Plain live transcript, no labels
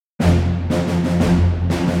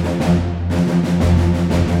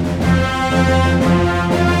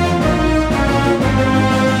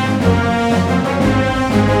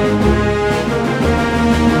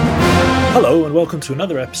and welcome to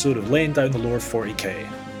another episode of Laying Down the Lore 40k,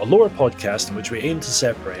 a lore podcast in which we aim to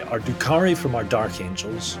separate our Drukhari from our Dark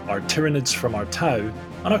Angels, our Tyranids from our Tau,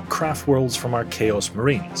 and our Craft Worlds from our Chaos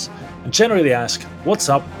Marines, and generally ask, what's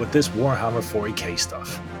up with this Warhammer 40k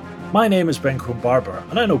stuff? My name is Ben Barber,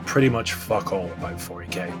 and I know pretty much fuck all about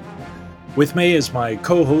 40k. With me is my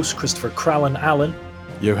co-host Christopher Crowlin Allen.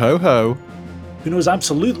 Yo ho ho. Who knows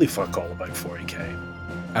absolutely fuck all about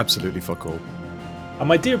 40k. Absolutely fuck all. And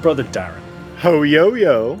my dear brother Darren. Ho yo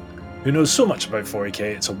yo. Who knows so much about 40k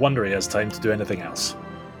it's a wonder he has time to do anything else.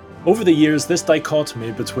 Over the years, this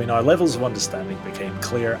dichotomy between our levels of understanding became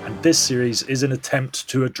clear, and this series is an attempt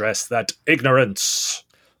to address that ignorance.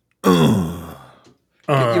 Get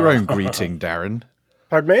your own greeting, Darren.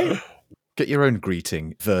 Pardon me? Get your own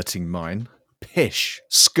greeting, verting mine. Pish.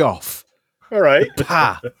 Scoff. All right.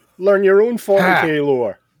 Pa. Learn your own 40k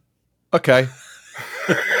lore. Okay.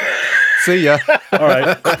 See ya. All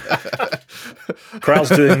right. Kral's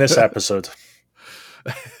doing this episode.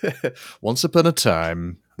 Once upon a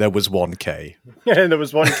time, there was 1K. Yeah, there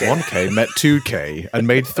was 1k. 1K met 2K and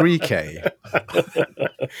made 3K.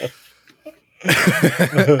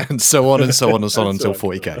 And so on and so on and so on until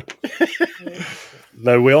 40K.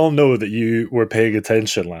 Now, we all know that you were paying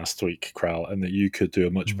attention last week, Kral, and that you could do a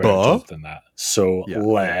much better job than that. So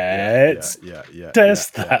let's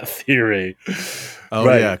test that theory. Oh,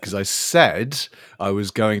 right. Yeah, because I said I was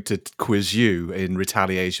going to quiz you in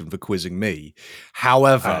retaliation for quizzing me.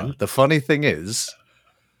 However, the funny thing is,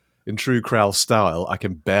 in true Kral style, I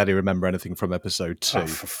can barely remember anything from episode 2. Oh,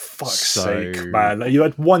 for fuck's sake, man. You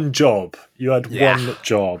had one job. One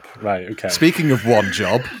job. Right, okay. Speaking of one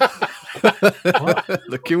job...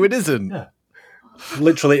 Look who it isn't. Yeah.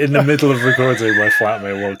 Literally in the middle of recording, my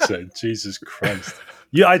flatmate walks in. Jesus Christ.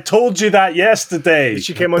 Yeah, I told you that yesterday.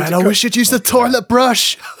 She came on. I wish you'd use the toilet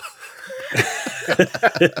brush.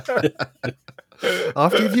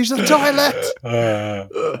 After you've used the toilet.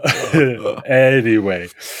 Anyway.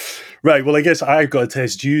 Right, well, I guess I've got to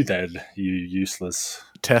test you then, you useless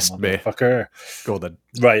test me. Fucker. Go then.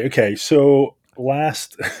 Right, okay, so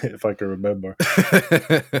last, if I can remember.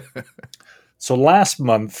 So last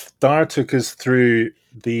month, Dar took us through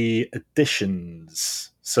the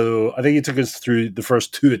editions. So I think he took us through the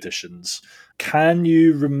first 2 editions. Can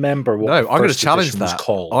you remember what I'm going to challenge that. Was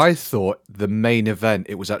called? I thought the main event,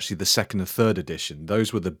 it was actually the 2nd and 3rd edition.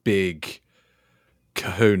 Those were the big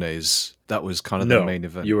cojones. That was kind of the main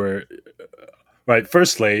event. You were... right,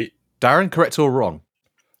 firstly... Darren, correct or wrong?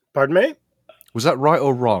 Pardon me? Was that right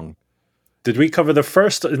or wrong? Did we cover the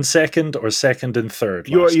 1st and 2nd or 2nd and 3rd?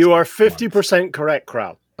 You are 50% correct,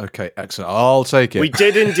 Kral. Okay, excellent. I'll take it. We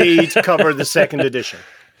did indeed cover the 2nd edition.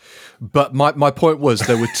 But my point was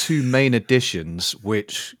there were 2 main editions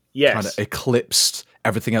which kind of eclipsed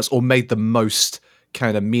everything else or made the most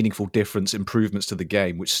kind of meaningful difference, improvements to the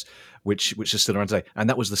game, which are still around today. And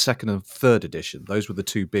that was the 2nd and 3rd edition. Those were the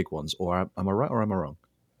 2 big ones. Or am I right or am I wrong?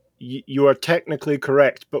 You are technically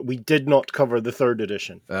correct, but we did not cover the 3rd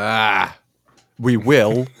edition. We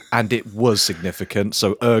will, and it was significant,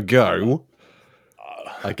 so ergo,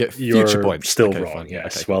 I get future points. Still wrong, fine.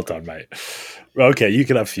 Yes. Okay. Well done, mate. Okay, you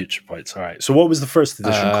can have future points. All right. So what was the 1st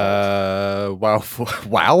edition called?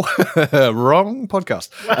 Wow. Wrong podcast.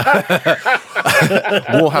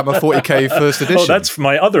 Warhammer 40k 1st edition. Oh, that's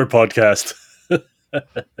my other podcast.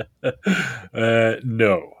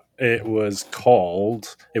 No. It was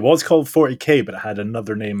called 40k, but it had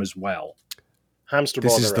another name as well. Hamster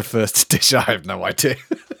This is the 1st edition. I have no idea.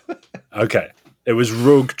 Okay. It was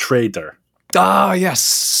Rogue Trader. Ah,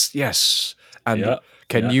 yes. And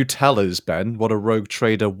can you tell us, Ben, what a Rogue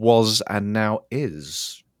Trader was and now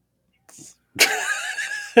is?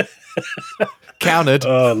 Counted.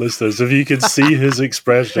 Oh, listeners, if you could see his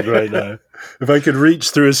expression right now. If I could reach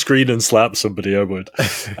through a screen and slap somebody, I would.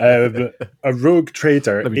 A Rogue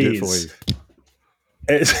Trader Let me do it for you.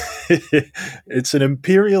 It's an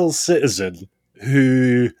Imperial citizen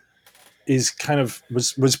who is kind of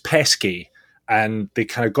was pesky, and they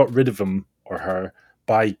kind of got rid of him or her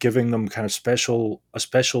by giving them kind of a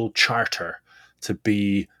special charter to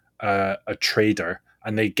be a trader,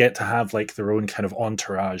 and they get to have like their own kind of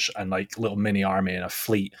entourage and like little mini army and a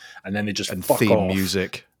fleet, and then they just fuck theme off.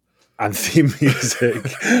 music And theme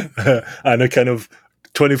music and a kind of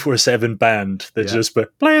 24/7 band that just play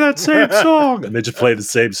that same song, and they just play the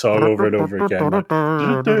same song over and over again.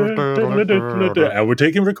 And we're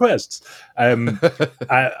taking requests, and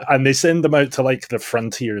they send them out to like the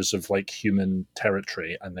frontiers of like human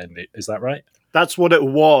territory, and then is that right? That's what it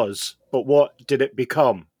was, but what did it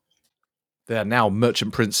become? They are now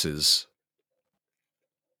merchant princes.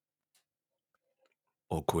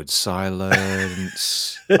 Awkward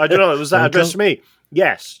silence. I don't know. Was that addressed to me?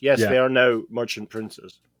 Yes, Yeah. they are now merchant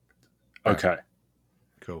princes. Okay.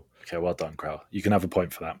 Cool. Okay, well done, Crow. You can have a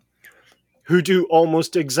point for that. Who do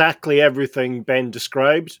almost exactly everything Ben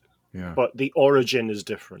described, Yeah. but the origin is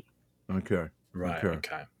different. Okay. Right.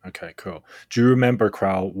 Okay. Cool. Do you remember,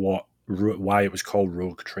 Crow, why it was called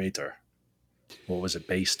Rogue Trader? What was it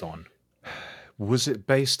based on? Was it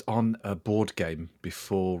based on a board game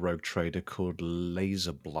before Rogue Trader called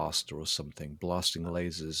Laser Blaster or something? Blasting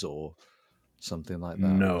lasers or something like that?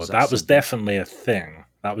 No, that was definitely a thing.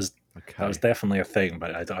 That was Okay. definitely a thing,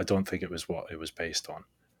 but I don't think it was what it was based on.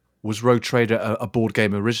 Was Rogue Trader a board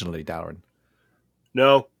game originally, Darren?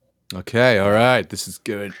 No. Okay, all right. This is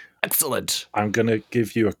good. Excellent. I'm going to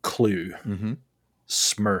give you a clue. Mm-hmm.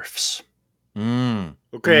 Smurfs.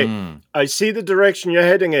 Okay, I see the direction you're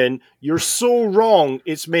heading in. You're so wrong,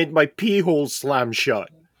 it's made my pee hole slam shut.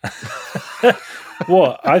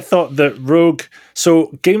 What? I thought that Rogue...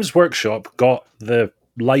 So Games Workshop got the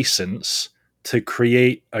license to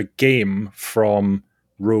create a game from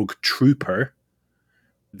Rogue Trooper,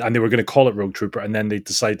 and they were going to call it Rogue Trooper, and then they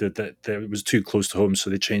decided that it was too close to home, so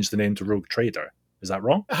they changed the name to Rogue Trader. Is that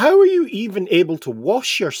wrong? How are you even able to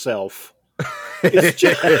wash yourself? It's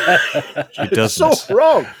just it's so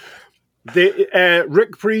wrong.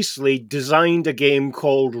 Rick Priestley designed a game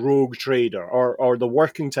called Rogue Trader, or the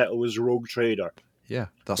working title was Rogue Trader. Yeah,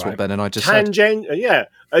 that's Right. what Ben and I just said. Yeah.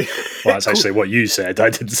 Well, that's actually what you said. I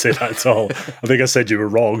didn't say that at all. I think I said you were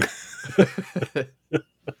wrong.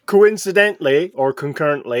 Coincidentally, or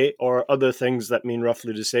concurrently, or other things that mean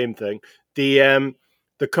roughly the same thing, the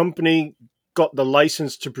company got the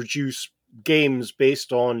license to produce games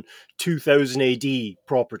based on 2000 AD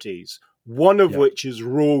properties, one of which is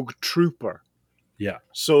Rogue Trooper. Yeah.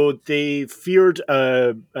 So they feared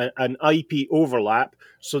an IP overlap,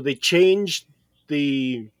 so they changed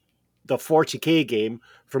the 40k game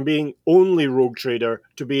from being only Rogue Trader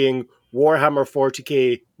to being Warhammer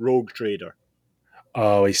 40k Rogue Trader.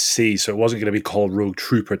 Oh, I see. So it wasn't going to be called Rogue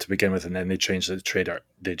Trooper to begin with, and then they changed it to Trader.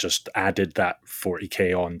 They just added that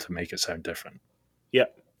 40k on to make it sound different.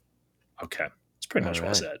 Yep. Okay. It's pretty much what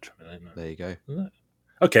I said. There you go.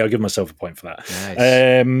 Okay, I'll give myself a point for that.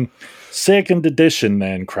 Nice. Second edition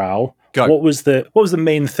then, Crow. Go. What was the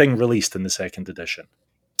main thing released in the second edition?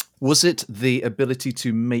 Was it the ability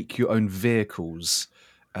to make your own vehicles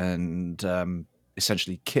and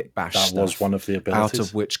essentially kit bash That stuff, was one of the abilities. out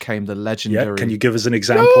of which came the legendary... Yeah, can you give us an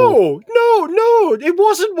example? No, it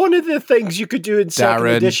wasn't one of the things you could do in second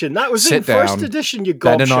Darren, edition. That was in sit down. first edition, you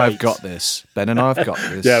Ben and gobshite. I've got this.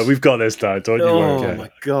 Yeah, we've got this, Dad. Don't you worry. Oh,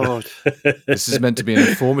 my God. This is meant to be an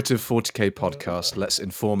informative 40k podcast. Let's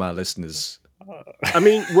inform our listeners. I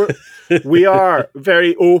mean, we are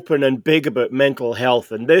very open and big about mental health,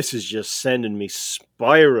 and this is just sending me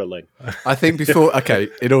spiraling. I think before, okay,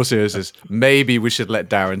 in all seriousness, maybe we should let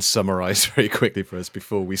Darren summarize very quickly for us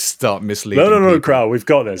before we start misleading. No, people. Crow, we've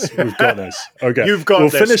got this. Okay, You've got we'll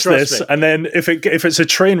this, finish trust this, me. and then if it's a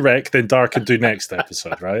train wreck, then Dar can do next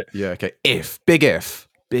episode, right? Yeah, okay. Big if.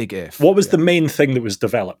 What was the main thing that was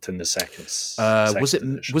developed in the second was it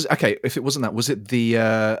edition? okay, if it wasn't that, was it the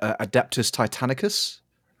Adeptus Titanicus?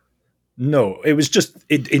 No, it was just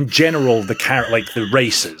in general the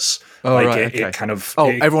races. Oh, like right, okay. it kind of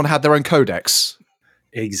everyone had their own codex.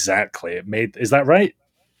 Exactly. Is that right?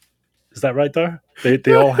 Is that right, Dar?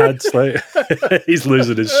 They all had like he's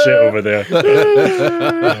losing his shit over there.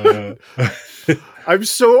 I'm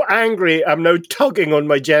so angry, I'm now tugging on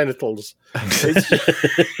my genitals. It's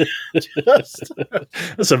just...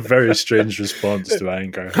 That's a very strange response to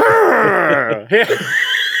anger.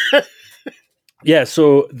 Yeah,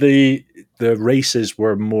 so the races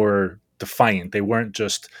were more defined. They weren't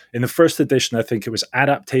just in the first edition. I think it was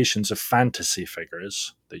adaptations of fantasy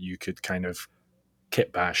figures that you could kind of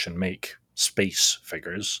kit bash and make space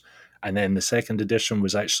figures, and then the second edition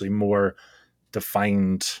was actually more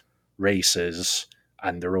defined races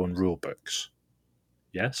and their own rule books.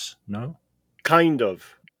 Yes? No? Kind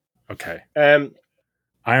of. Okay.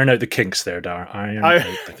 Iron out the kinks there, Dar. Iron out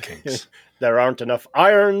the kinks. There aren't enough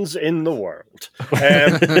irons in the world.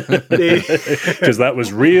 Because that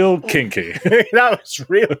was real kinky. That was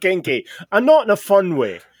real kinky. And not in a fun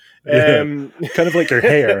way. Kind of like your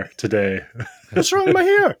hair today. What's wrong with my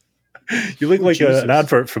hair? You look like an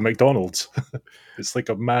advert for McDonald's. It's like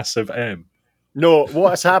a massive M. No,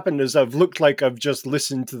 what has happened is I've looked like I've just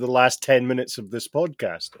listened to the last 10 minutes of this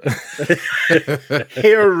podcast.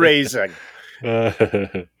 Hair raising.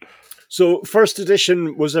 So first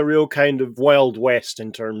edition was a real kind of Wild West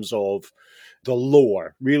in terms of the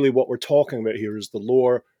lore. Really what we're talking about here is the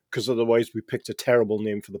lore, because otherwise we picked a terrible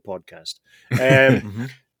name for the podcast.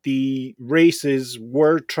 The races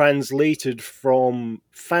were translated from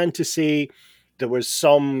fantasy. There was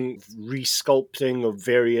some resculpting of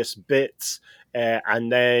various bits,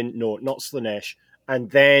 and then, no, not Slaanesh, and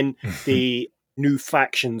then the new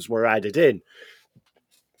factions were added in.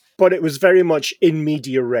 But it was very much in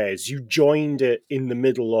media res. You joined it in the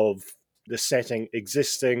middle of the setting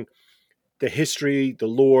existing. The history, the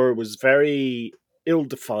lore was very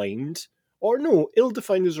ill-defined. Or no,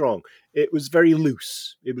 ill-defined is wrong. It was very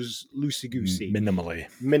loose. It was loosey-goosey. Minimally.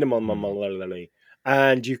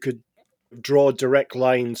 And you could draw direct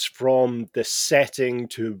lines from the setting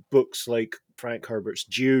to books like Frank Herbert's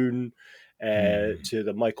Dune, to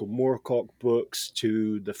the Michael Moorcock books,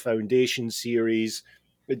 to the Foundation series.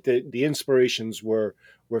 The inspirations were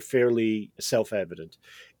fairly self-evident.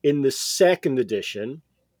 In the second edition,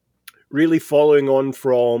 really following on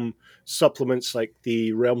from supplements like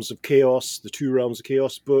the Realms of Chaos, the 2 Realms of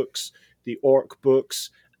Chaos books, the Orc books,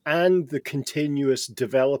 and the continuous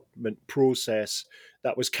development process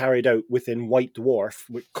that was carried out within White Dwarf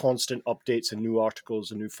with constant updates and new articles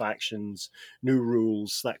and new factions, new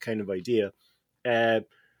rules, that kind of idea. I've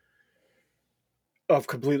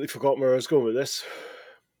completely forgotten where I was going with this.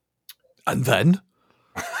 And then?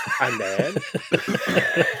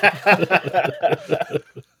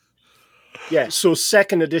 Yeah, so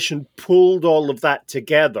second edition pulled all of that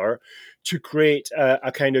together to create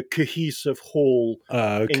a kind of cohesive whole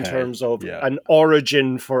in terms of an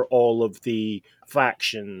origin for all of the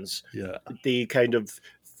factions, the kind of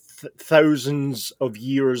thousands of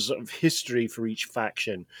years of history for each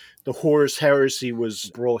faction. The Horus Heresy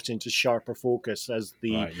was brought into sharper focus as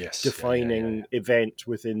the defining event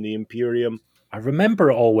within the Imperium. I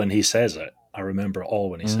remember it all when he says it.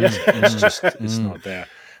 It's not there.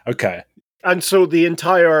 Okay. And so the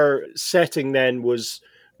entire setting then was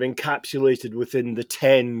encapsulated within the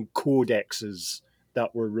 10 codexes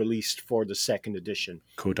that were released for the second edition.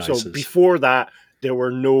 Codices. So before that, there were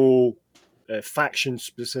no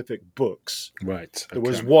faction-specific books. Right. There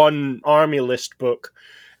was one army list book,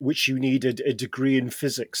 which you needed a degree in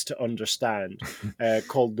physics to understand,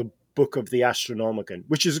 called the Book of the Astronomicon,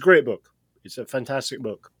 which is a great book. It's a fantastic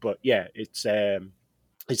book. But yeah, it's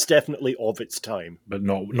definitely of its time. But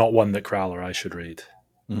not one that Krall or I should read.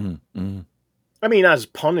 I mean, as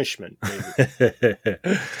punishment, maybe.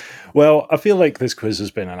 Well, I feel like this quiz has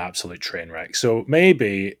been an absolute train wreck. So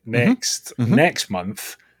maybe next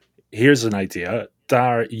month, here's an idea.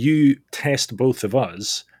 Dar, you test both of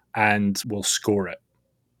us and we'll score it.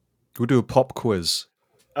 We'll do a pop quiz.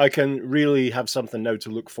 I can really have something now to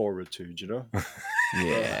look forward to, do you know?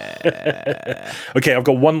 Yeah. Okay, I've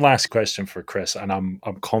got one last question for Chris, and I'm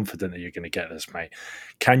confident that you're going to get this, mate.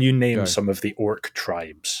 Can you name some of the orc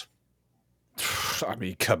tribes? I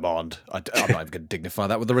mean, come on. I'm not even going to dignify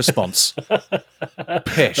that with a response.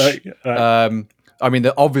 Pish. I mean,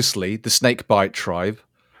 obviously, the Snakebite tribe.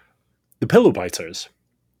 The Pillow Biters.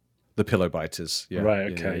 The Pillow Biters, yeah.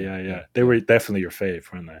 Right, okay, yeah. They were definitely your fave,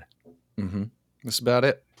 weren't they? Mm-hmm. That's about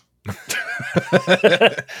it.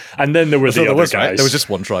 And then there were the other guys. Right? There was just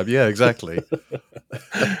one tribe, yeah, exactly.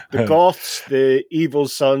 The Goths, the Evil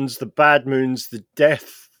Sons, the Bad Moons, the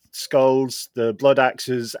Death Skulls, the Blood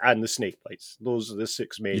Axes, and the Snakebites. Those are the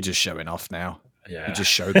 6 main. You're just showing off now. Yeah. You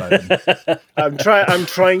just showed that. I'm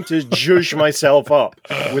trying to zhuzh myself up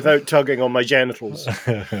without tugging on my genitals.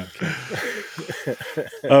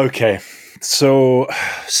 Okay. So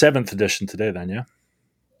 7th edition today then, yeah?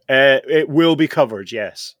 It will be covered,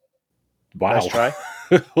 yes. Wow. Let's try.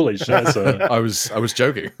 Holy shit. I was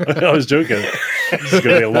joking. I was joking. This is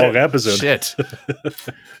going to be a long episode. Shit.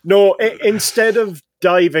 No, instead of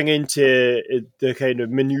diving into the kind of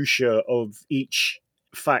minutiae of each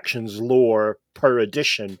faction's lore per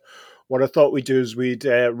edition, what I thought we'd do is we'd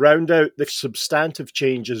round out the substantive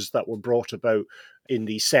changes that were brought about in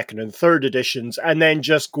the 2nd and 3rd editions, and then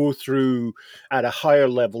just go through at a higher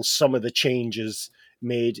level some of the changes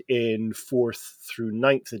made in 4th through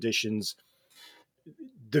 9th editions.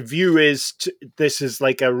 The view is this is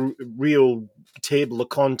like a real table of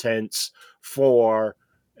contents for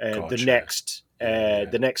the next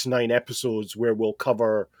 9 episodes, where we'll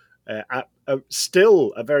cover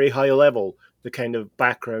still a very high level the kind of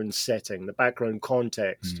background setting, the background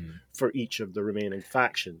context for each of the remaining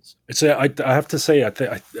factions. So I have to say,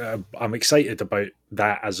 I'm excited about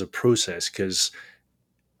that as a process, because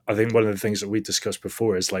I think one of the things that we discussed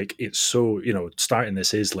before is like, it's so, starting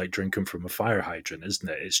this is like drinking from a fire hydrant, isn't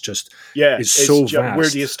it? It's just, it's so vast. Where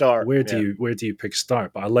do you start? Where do you pick a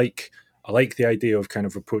start? But I like the idea of kind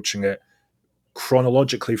of approaching it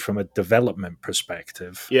chronologically from a development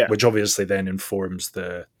perspective, Yeah. which obviously then informs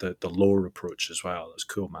the lore approach as well. That's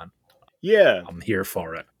cool, man. Yeah. I'm here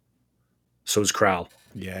for it. So's Kral.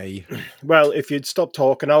 Yay. Well, if you'd stop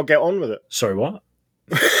talking, I'll get on with it. Sorry, what?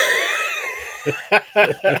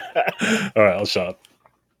 All right, I'll shut up.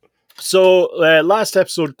 So, last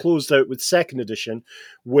episode closed out with 2nd edition,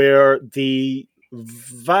 where the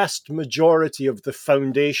vast majority of the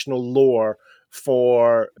foundational lore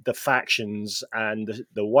for the factions and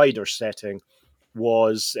the wider setting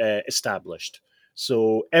was established.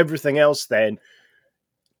 So, everything else then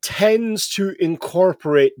tends to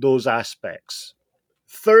incorporate those aspects.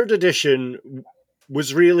 3rd edition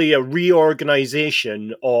was really a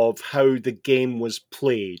reorganization of how the game was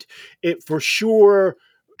played. It for sure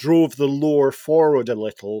drove the lore forward a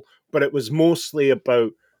little, but it was mostly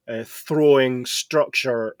about throwing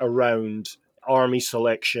structure around army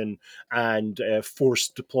selection and force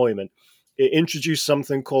deployment. It introduced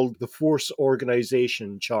something called the Force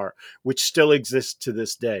Organization Chart, which still exists to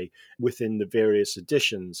this day within the various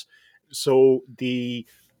editions. So the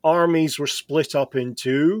armies were split up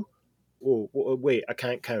into, I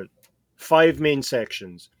can't count, 5 main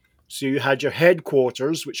sections. So you had your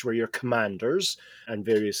headquarters, which were your commanders and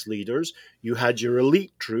various leaders. You had your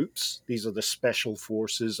elite troops. These are the special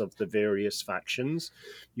forces of the various factions.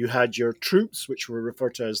 You had your troops, which were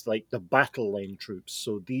referred to as like the battle line troops.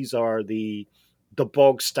 So these are the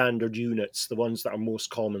bog standard units, the ones that are most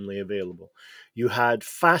commonly available. You had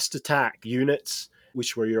fast attack units,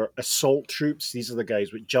 which were your assault troops. These are the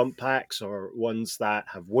guys with jump packs or ones that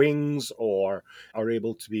have wings or are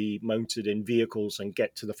able to be mounted in vehicles and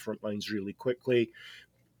get to the front lines really quickly.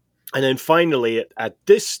 And then finally, at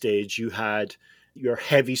this stage, you had your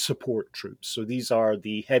heavy support troops. So these are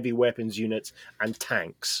the heavy weapons units and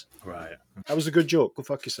tanks. Right. That was a good joke. Go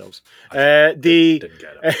fuck yourselves. Didn't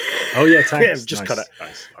get it. Oh, yeah, tanks. Just nice. cut it.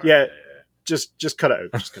 Nice. Right, Yeah, just cut it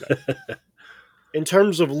out. Just cut it out. In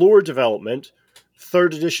terms of lore development,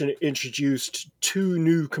 3rd edition introduced 2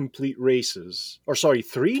 new complete races. Or sorry,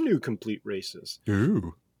 3 new complete races.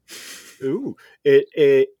 Ooh.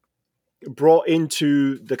 It brought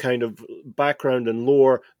into the kind of background and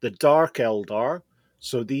lore the Dark Eldar.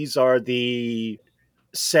 So these are the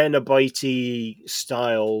Cenobite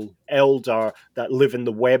style Eldar that live in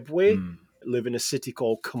the Webway, live in a city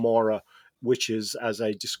called Camorra, which is, as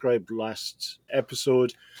I described last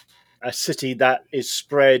episode, a city that is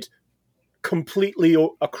spread completely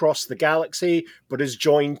across the galaxy, but is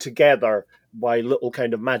joined together by little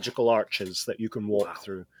kind of magical arches that you can walk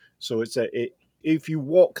through. So if you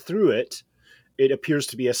walk through it, it appears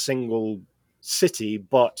to be a single city,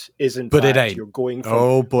 but is in fact it ain't. You're going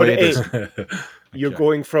from it is. You're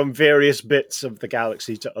going from various bits of the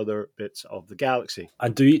galaxy to other bits of the galaxy.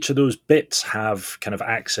 And do each of those bits have kind of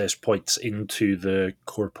access points into the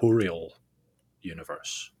corporeal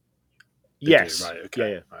universe? Yes. Right.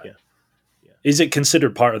 Okay. Yeah. Right. Yeah. Is it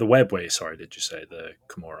considered part of the webway? Sorry, did you say the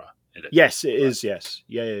Camorra? Yes, it is. Yes.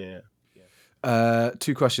 Yeah.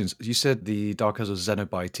 2 questions. You said the Dark Elves are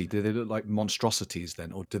Cenobite. Do they look like monstrosities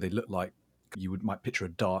then, or do they look like you might picture a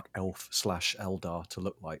dark elf / Eldar to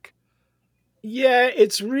look like? Yeah,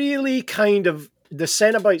 it's really kind of, the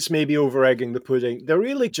Cenobites may be over egging the pudding. They're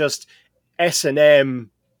really just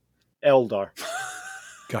S&M Eldar.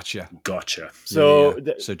 Gotcha. So,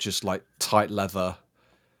 so just like tight leather.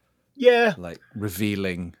 Yeah. Like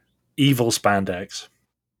revealing. Evil spandex.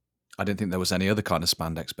 I didn't think there was any other kind of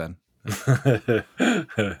spandex, Ben.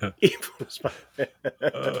 Evil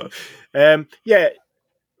spandex. Yeah.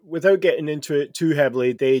 Without getting into it too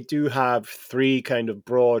heavily, they do have 3 kind of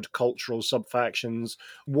broad cultural subfactions.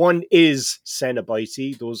 One is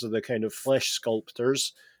Cenobite. Those are the kind of flesh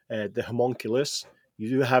sculptors, the homunculus. You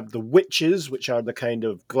do have the witches, which are the kind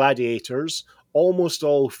of gladiators, almost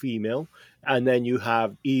all female. And then you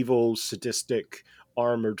have evil, sadistic,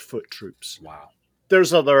 armored foot troops. Wow.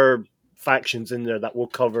 There's other factions in there that we'll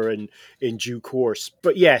cover in due course.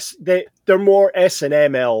 But yes, they're more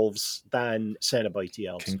S&M elves than Cenobite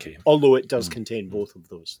elves. Kinky. Although it does contain both of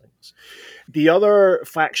those things. The other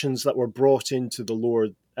factions that were brought into the lore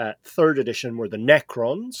at 3rd edition were the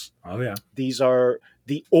Necrons. Oh, yeah. These are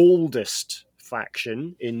the oldest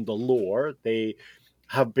faction in the lore. They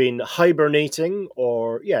have been hibernating,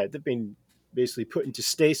 they've been basically put into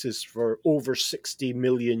stasis for over 60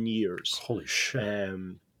 million years. Holy shit.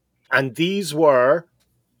 And these were,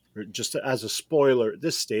 just as a spoiler at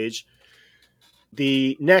this stage,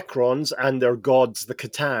 the Necrons and their gods, the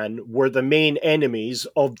Catan, were the main enemies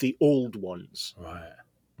of the Old Ones. Right.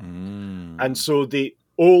 And so the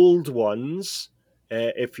Old Ones,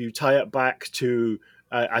 if you tie it back to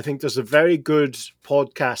I think there's a very good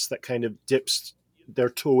podcast that kind of dips their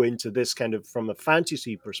toe into this kind of from a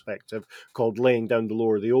fantasy perspective called Laying Down the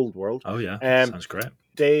Lore of the Old World. Oh, yeah. Sounds great.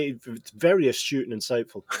 It's very astute and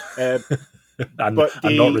insightful. And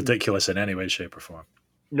not ridiculous in any way, shape, or form.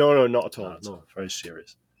 No, not at all. No. Very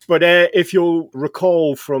serious. But if you'll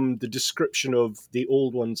recall from the description of the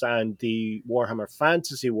Old Ones and the Warhammer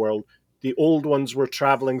Fantasy World, the Old Ones were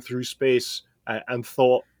traveling through space and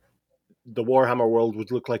thought the Warhammer world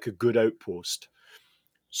would look like a good outpost.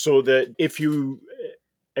 So that if you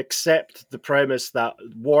accept the premise that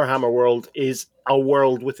Warhammer world is a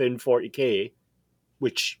world within 40k,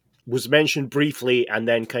 which was mentioned briefly and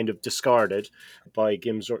then kind of discarded by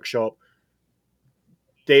Games Workshop,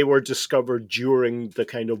 they were discovered during the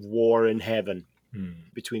kind of war in heaven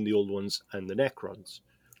between the Old Ones and the Necrons.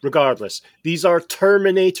 Regardless, these are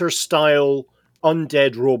Terminator-style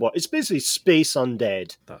undead robot. It's basically space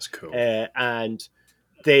undead. That's cool. And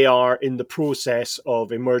they are in the process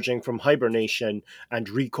of emerging from hibernation and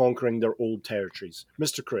reconquering their old territories.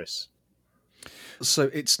 Mr. Chris.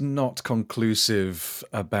 So it's not conclusive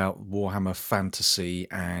about Warhammer Fantasy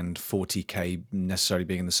and 40k necessarily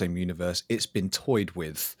being in the same universe. It's been toyed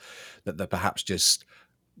with that they're perhaps just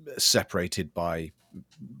separated by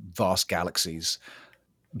vast galaxies.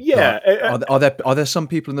 Yeah. Are there some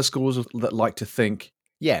people in the schools that like to think,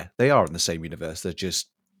 yeah, they are in the same universe, they're just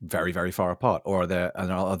very, very far apart? Or are there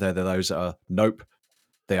those that are, nope,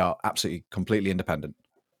 they are absolutely completely independent?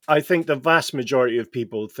 I think the vast majority of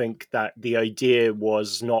people think that the idea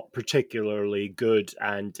was not particularly good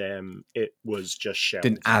and it was just shelved.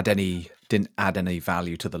 Didn't add any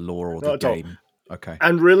value to the lore or the game. Okay.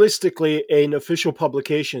 And realistically, in official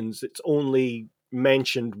publications, it's only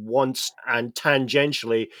mentioned once and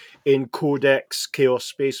tangentially in Codex Chaos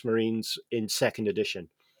Space Marines in 2nd edition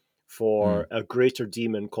for a greater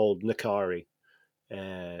demon called Nakari.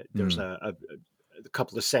 There's a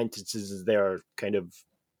couple of sentences there kind of...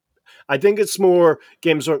 I think it's more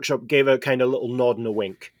Games Workshop gave a kind of little nod and a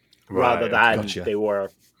wink rather than they were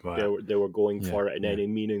going for it in any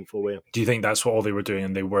meaningful way. Do you think that's what all they were doing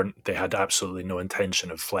and they had absolutely no intention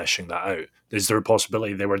of fleshing that out? Is there a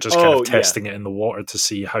possibility they were just kind of testing it in the water to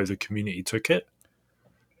see how the community took it?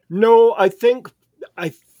 No, I think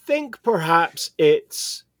perhaps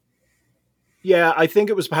it's... Yeah, I think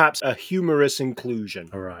it was perhaps a humorous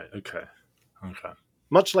inclusion. All right, okay.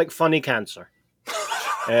 Much like Funny Cancer.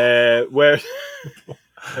 Where...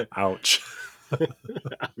 Ouch.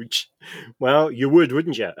 Ouch. Well, you would,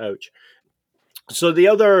 wouldn't you? Ouch. So the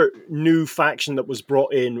other new faction that was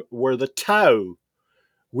brought in were the Tau,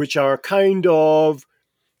 which are kind of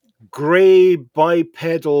grey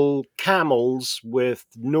bipedal camels with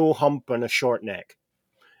no hump and a short neck.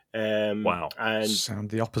 Wow. And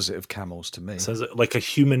sound the opposite of camels to me. Sounds like a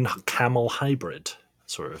human camel hybrid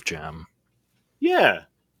sort of jam. Yeah.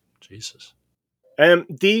 Jesus.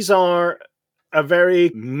 These are a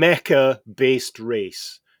very mecha-based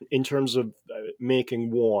race in terms of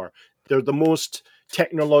making war. They're the most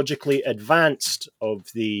technologically advanced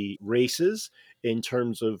of the races in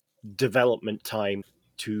terms of development time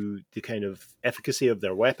to the kind of efficacy of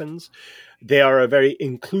their weapons. They are a very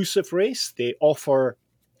inclusive race. They offer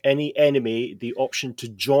any enemy the option to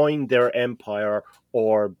join their empire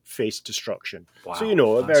or face destruction. Wow,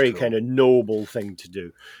 so, a very kind of noble thing to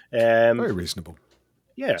do. Very reasonable.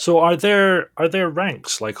 Yeah. So are there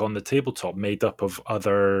ranks like on the tabletop made up of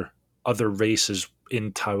other races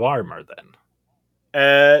in Tau armor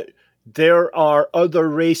then? There are other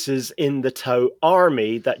races in the Tau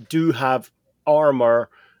army that do have armor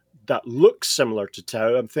that looks similar to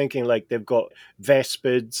Tau. I'm thinking like they've got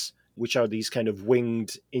Vespids, which are these kind of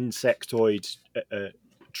winged insectoid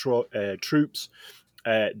troops.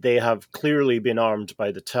 They have clearly been armed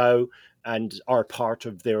by the Tau and are part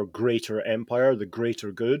of their greater empire, the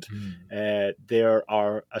greater good. There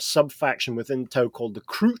are a sub-faction within Tau called the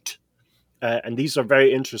Kroot, and these are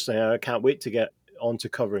very interesting. I can't wait to get onto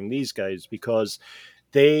covering these guys because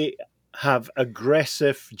they have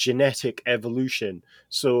aggressive genetic evolution.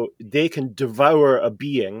 So they can devour a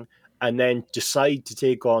being and then decide to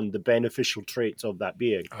take on the beneficial traits of that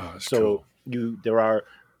being. Oh, so cool. There are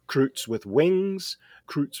Kroots with wings,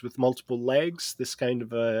 Kroots with multiple legs, this kind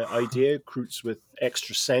of idea, Kroots with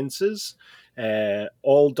extra senses,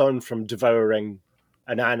 all done from devouring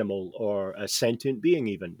an animal or a sentient being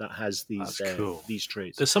even that has these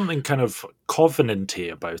traits. There's something kind of covenant-y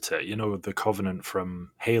about it, the Covenant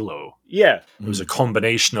from Halo. Yeah. It was a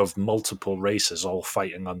combination of multiple races all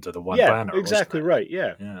fighting under the one banner. Exactly right,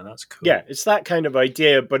 yeah. Yeah, that's cool. Yeah, it's that kind of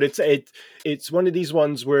idea, but it's one of these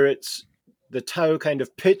ones where it's the Tau kind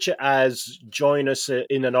of pitch it as join us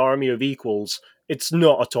in an army of equals It's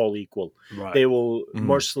not at all equal. Right. They will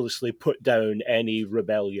mercilessly put down any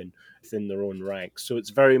rebellion within their own ranks. So it's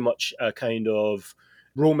very much a kind of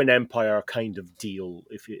Roman Empire kind of deal,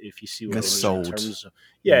 if you see what I mean. Sold. In terms of,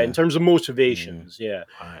 in terms of motivations,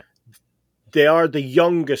 Right. They are the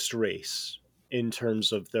youngest race in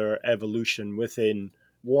terms of their evolution within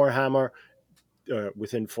Warhammer,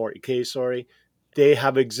 within 40k, sorry. They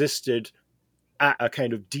have existed at a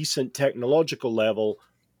kind of decent technological level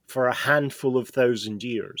for a handful of 1,000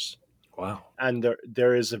 years. Wow. And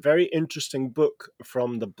there is a very interesting book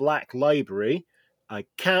from the Black Library. I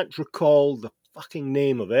can't recall the fucking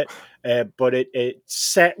name of it, but it's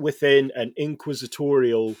set within an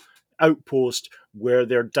inquisitorial outpost where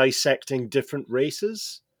they're dissecting different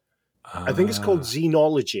races. I think it's called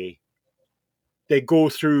Xenology. They go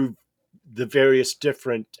through the various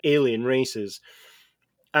different alien races,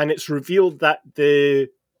 and it's revealed that the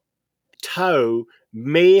Tau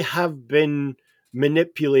may have been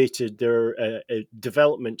manipulated, their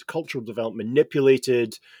development, cultural development,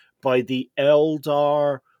 manipulated by the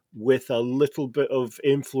Eldar with a little bit of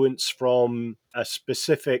influence from a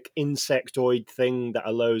specific insectoid thing that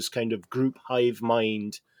allows kind of group hive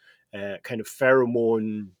mind, kind of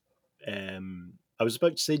pheromone. I was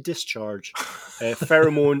about to say discharge,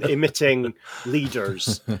 pheromone emitting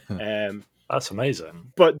leaders. That's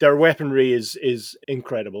amazing. But their weaponry is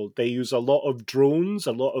incredible. They use a lot of drones,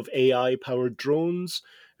 a lot of AI-powered drones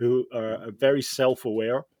who are very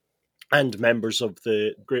self-aware and members of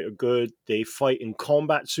the greater good. They fight in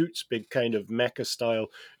combat suits, big kind of mecha-style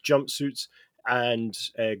jumpsuits. And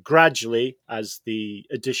gradually, as the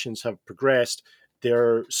editions have progressed,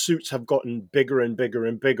 their suits have gotten bigger and bigger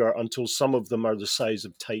and bigger until some of them are the size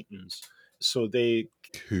of Titans. So they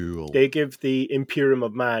give the Imperium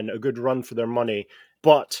of Man a good run for their money,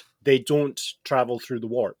 but they don't travel through the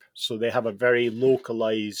warp. So they have a very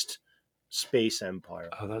localized space empire.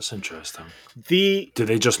 Oh, that's interesting. Do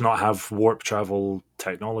they just not have warp travel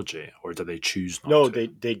technology, or do they choose not to? No,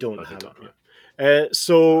 they don't have it. Right.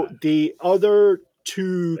 So the other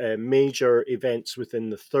two major events within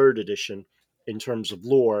the third edition, in terms of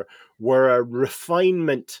lore, were a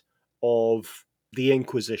refinement of the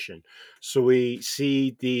Inquisition. So we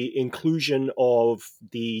see the inclusion of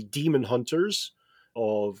the demon hunters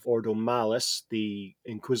of Ordo Malus, the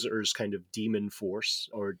Inquisitors' kind of demon force,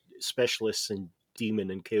 or specialists in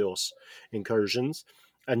demon and chaos incursions.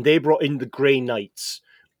 And they brought in the Grey Knights.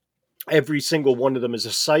 Every single one of them is a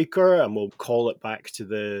psyker, and we'll call it back to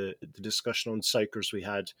the discussion on psykers we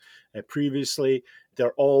had previously.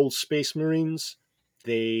 They're all space marines.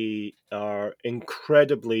 They are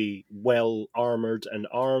incredibly well armored and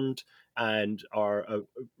armed, and are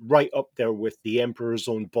right up there with the Emperor's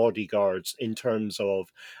own bodyguards in terms of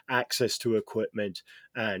access to equipment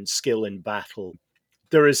and skill in battle.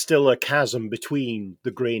 There is still a chasm between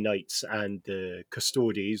the Grey Knights and the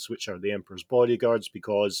Custodes, which are the Emperor's bodyguards,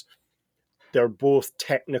 because they're both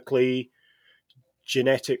technically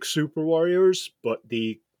genetic super warriors, but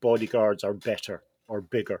the bodyguards are better or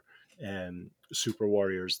bigger super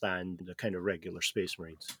warriors than the kind of regular space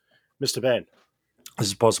marines. Mr. Ben. This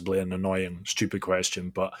is possibly an annoying, stupid question,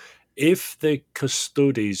 but if the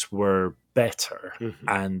Custodes were better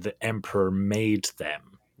and the Emperor made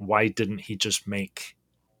them, why didn't he just make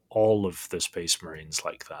all of the Space Marines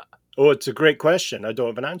like that? Oh, it's a great question. I don't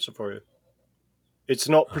have an answer for you. It's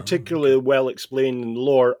not particularly well explained in the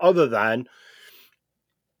lore, other than,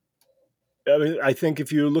 I think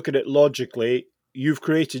if you look at it logically, you've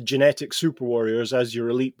created genetic super warriors as your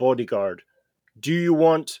elite bodyguard. Do you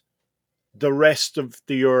want the rest of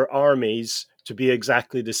your armies to be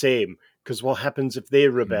exactly the same? Because what happens if they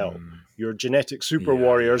rebel? Your genetic super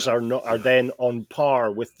warriors are then on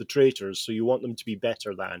par with the traitors, so you want them to be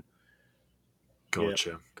better than.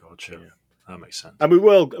 Gotcha. Yeah. That makes sense. And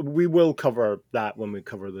we will cover that when we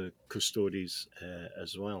cover the Custodes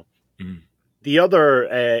as well. The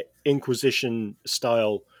other Inquisition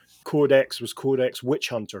style codex was Codex Witch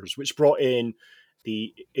Hunters, which brought in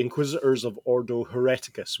the Inquisitors of Ordo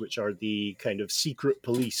Hereticus, which are the kind of secret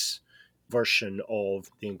police version of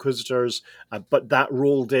the Inquisitors, but that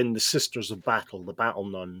rolled in the Sisters of Battle, the Battle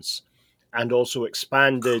Nuns, and also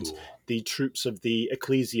expanded the troops of the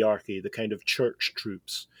Ecclesiarchy, the kind of church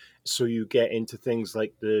troops. So you get into things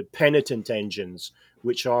like the Penitent Engines,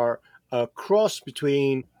 which are a cross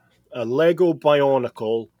between a Lego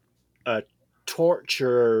Bionicle, a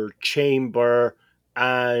torture chamber,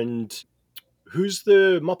 and who's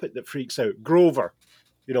the Muppet that freaks out? Grover,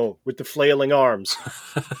 with the flailing arms.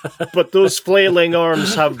 But those flailing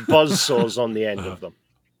arms have buzzsaws on the end of them.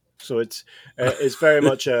 So it's very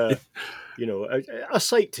much a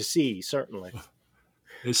sight to see, certainly.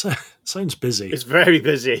 It sounds busy. It's very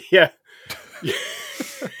busy. Yeah.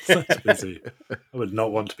 Sounds busy. I would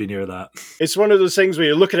not want to be near that. It's one of those things where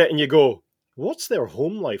you look at it and you go, "What's their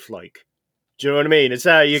home life like?" Do you know what I mean? It's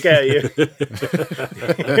how you get you.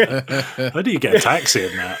 How do you get a taxi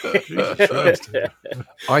in that?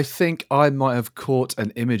 I think I might have caught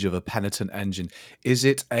an image of a Penitent engine. Is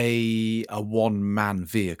it a one-man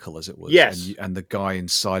vehicle, as it was? Yes. And the guy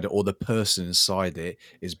inside it, or the person inside it,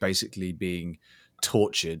 is basically being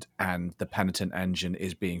tortured, and the Penitent engine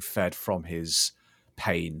is being fed from his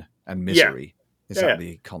pain and misery. Is that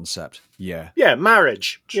the concept? Yeah. Yeah,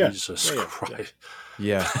 marriage. Jesus Christ.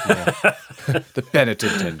 Yeah. The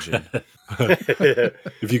Penitent engine.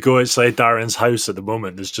 If you go outside Darren's house at the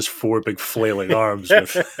moment, there's just 4 big flailing arms with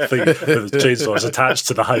chainsaws attached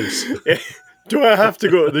to the house. Do I have to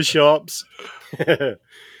go to the shops?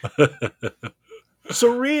 So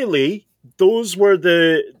really, those were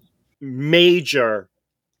the major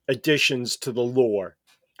additions to the lore,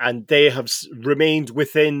 and they have remained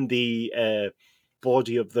within the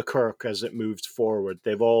body of the Kirk as it moved forward.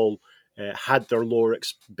 They've all had their lore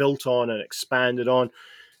built on and expanded on.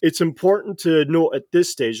 It's important to note at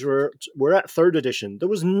this stage, we're at 3rd edition. There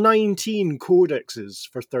was 19 codexes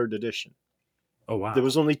for 3rd edition. Oh, wow. There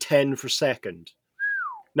was only 10 for 2nd.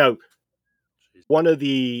 Now, one of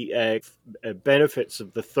the benefits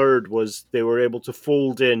of the 3rd was they were able to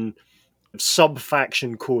fold in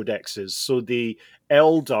sub-faction codexes. So the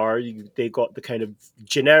Eldar, they got the kind of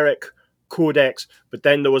generic codex, but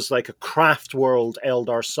then there was like a Craft World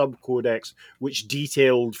Eldar sub-codex, which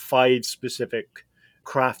detailed 5 specific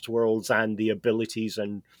craft worlds and the abilities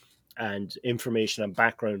and information and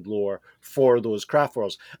background lore for those craft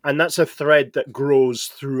worlds. And that's a thread that grows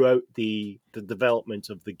throughout the development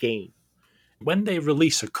of the game. When they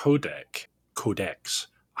release a codex,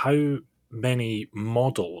 how many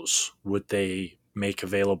models would they make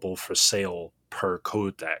available for sale per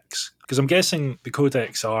codex? Because I'm guessing the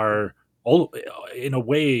codex are all, in a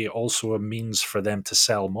way, also a means for them to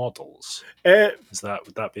sell models. Would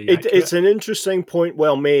that be accurate? It's an interesting point,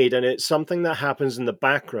 well made, and it's something that happens in the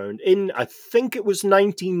background. I think it was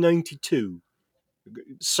 1992,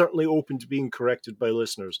 certainly open to being corrected by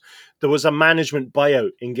listeners, there was a management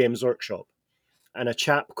buyout in Games Workshop, and a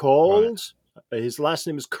chap called, his last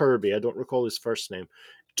name is Kirby, I don't recall his first name,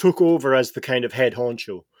 took over as the kind of head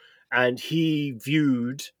honcho, and he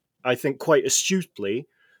viewed, I think quite astutely,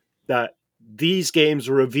 that these games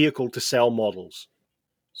were a vehicle to sell models.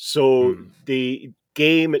 So the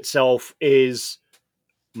game itself is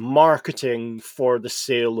marketing for the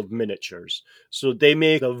sale of miniatures. So they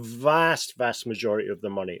make the vast majority of the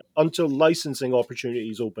money until licensing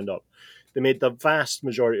opportunities opened up. They made the vast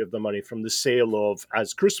majority of the money from the sale of,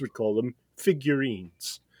 as Chris would call them,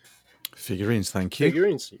 figurines. Figurines, thank you.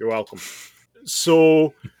 Figurines, you're welcome.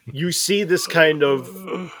 So you see this kind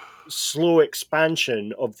of slow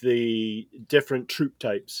expansion of the different troop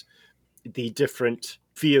types, the different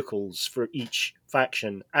vehicles for each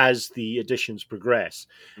faction as the editions progress.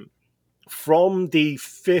 From the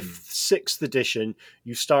 5th, 6th edition,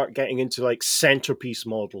 you start getting into like centerpiece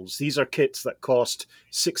models. These are kits that cost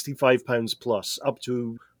 £65 plus, up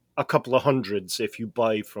to a couple of hundreds if you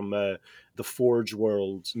buy from the Forge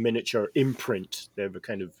World miniature imprint. They have a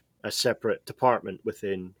kind of a separate department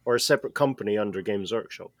within, or a separate company under Games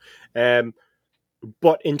Workshop.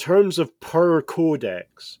 But in terms of per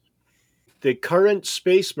codex, the current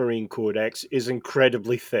Space Marine Codex is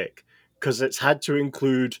incredibly thick because it's had to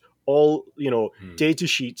include all, data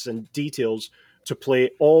sheets and details to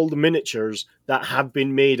play all the miniatures that have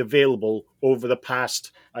been made available over the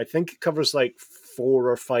past, I think it covers like 4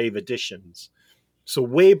 or 5 editions. So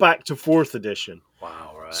way back to 4th edition.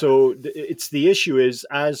 Wow, right. So it's the issue is,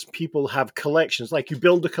 as people have collections, like you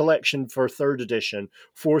build a collection for 3rd edition,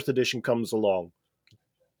 4th edition comes along.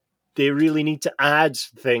 They really need to add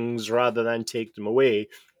things rather than take them away,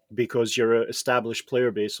 because your established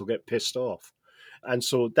player base will get pissed off. And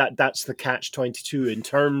so that's the catch-22 in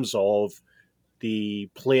terms of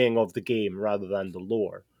the playing of the game rather than the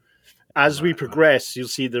lore. As we progress, you'll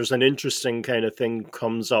see there's an interesting kind of thing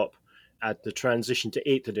comes up at the transition to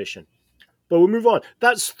 8th edition. But we'll move on.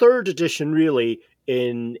 That's 3rd edition really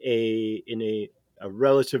in a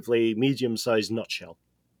relatively medium-sized nutshell.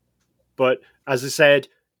 But as I said,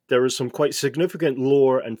 there was some quite significant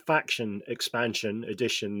lore and faction expansion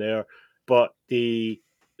addition there, but the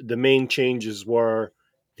main changes were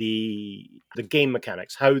the game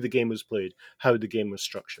mechanics, how the game was played, how the game was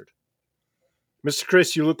structured. Mr.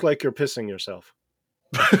 Chris, you look like you're pissing yourself.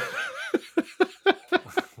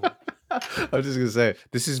 I was just going to say,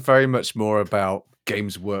 this is very much more about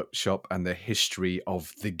Games Workshop and the history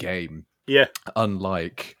of the game Yeah.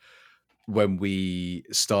 Unlike when we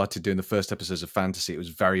started doing the first episodes of fantasy, it was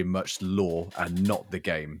very much lore and not the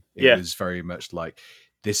game. It was very much like,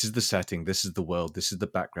 this is the setting, this is the world, this is the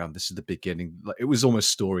background, this is the beginning. It was almost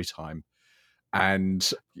story time. And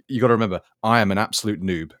you got to remember, I am an absolute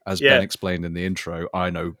noob. As Ben explained in the intro, I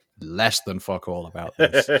know less than fuck all about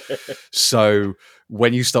this. So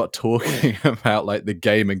when you start talking about like the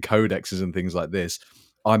game and codexes and things like this,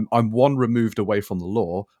 I'm one removed away from the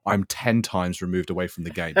lore. I'm 10 times removed away from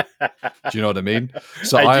the game. Do you know what I mean?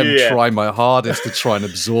 So I am trying my hardest to try and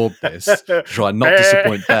absorb this, try and not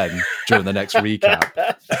disappoint Ben during the next recap.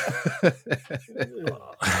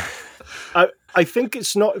 I think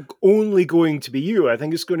it's not only going to be you. I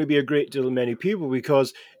think it's going to be a great deal of many people,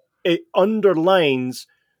 because it underlines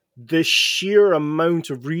the sheer amount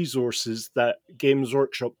of resources that Games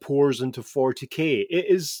Workshop pours into 40K. It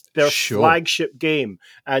is their flagship game,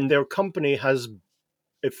 and their company has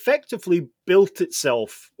effectively built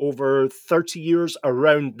itself over 30 years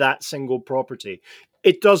around that single property.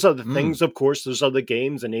 It does other things, of course. There's other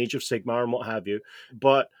games and Age of Sigmar and what have you,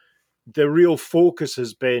 but the real focus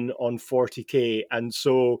has been on 40K. And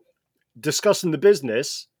so discussing the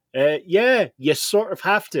business, you sort of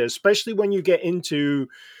have to, especially when you get into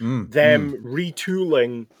them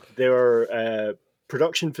retooling their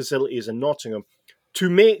production facilities in Nottingham to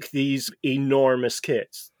make these enormous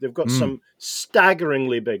kits. They've got some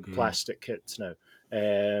staggeringly big plastic kits now.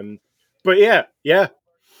 But yeah.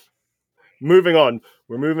 Moving on.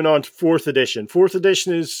 We're moving on to 4th edition. 4th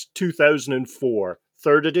edition is 2004.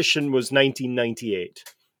 3rd edition was 1998.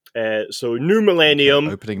 So New Millennium.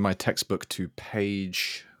 Okay, opening my textbook to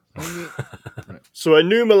page... So a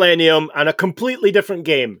New Millennium and a completely different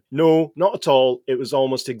game. No, not at all. It was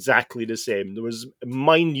almost exactly the same. There was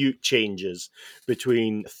minute changes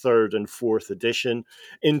between 3rd and 4th edition.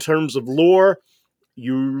 In terms of lore,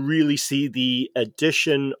 you really see the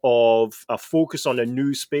addition of a focus on a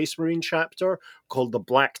new Space Marine chapter called the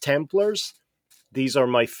Black Templars. These are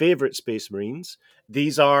my favorite Space Marines.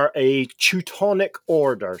 These are a Teutonic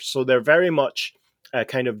order, so they're very much a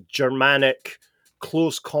kind of Germanic,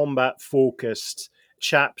 close combat focused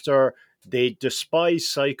chapter. They despise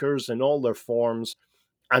psychers in all their forms,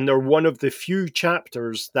 and they're one of the few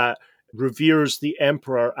chapters that reveres the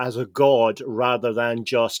Emperor as a god rather than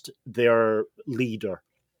just their leader.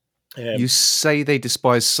 You say they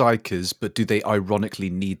despise psychers, but do they ironically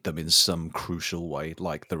need them in some crucial way,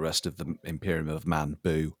 like the rest of the Imperium of Man?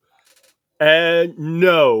 Boo.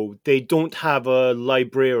 No, they don't have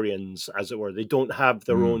librarians, as it were. They don't have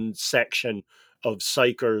their own section of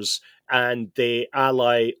psychers, and they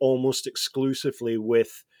ally almost exclusively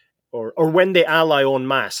with, or when they ally en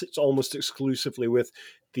masse, it's almost exclusively with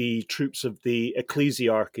the troops of the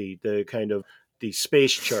ecclesiarchy, the kind of the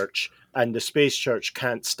space church, and the space church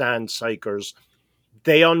can't stand psychers.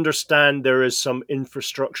 They understand there is some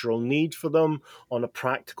infrastructural need for them on a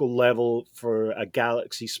practical level for a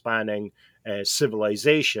galaxy-spanning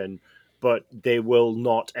civilization, but they will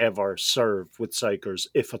not ever serve with psychers,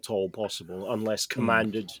 if at all possible, unless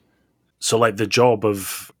commanded. So, like, the job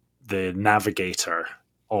of the navigator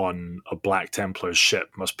on a Black Templar's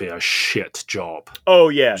ship must be a shit job. Oh,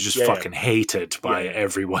 yeah. Just fucking hated by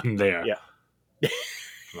everyone there. Yeah.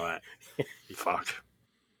 Right. Fuck.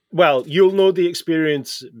 Well, you'll know the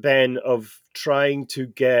experience, Ben, of trying to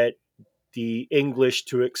get the English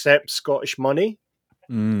to accept Scottish money.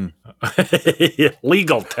 Legal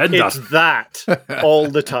tender. It's that all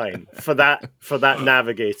the time for that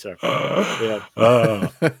navigator.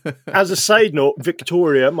 As a side note,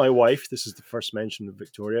 Victoria, my wife, this is the first mention of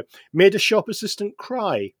Victoria, made a shop assistant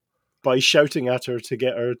cry by shouting at her to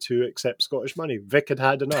get her to accept Scottish money. Vic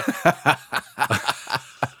had enough.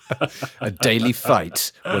 A daily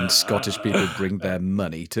fight when Scottish people bring their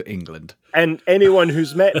money to England. And anyone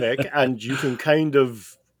who's met Vic, and you can kind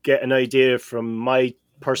of get an idea from my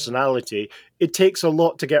personality, it takes a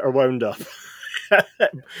lot to get her wound up.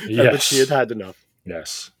 Yes. But she had enough.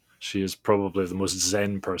 Yes. She is probably the most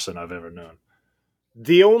zen person I've ever known.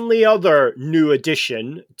 The only other new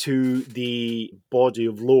addition to the body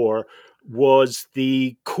of lore was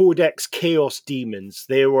the Codex Chaos Demons.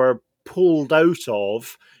 They were pulled out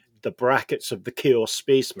of the brackets of the Chaos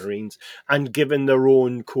Space Marines and given their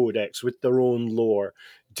own codex with their own lore.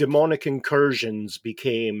 Demonic incursions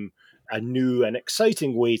became a new and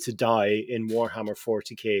exciting way to die in Warhammer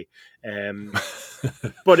 40k.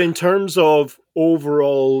 But in terms of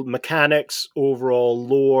overall mechanics, overall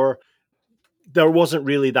lore, there wasn't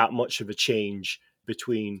really that much of a change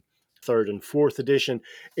between 3rd and 4th edition.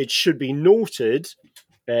 It should be noted,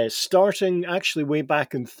 starting actually way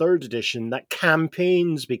back in 3rd edition, that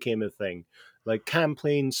campaigns became a thing. like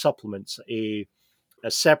campaign supplements, a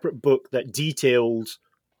separate book that detailed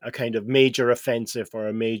a kind of major offensive or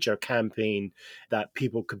a major campaign that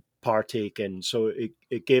people could partake in. So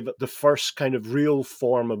it gave it the first kind of real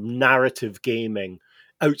form of narrative gaming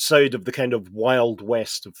outside of the kind of Wild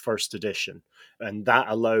West of first edition. And that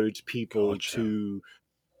allowed people to,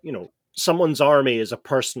 someone's army is a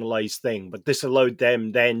personalized thing, but this allowed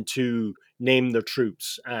them then to name their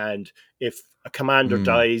troops. And if a commander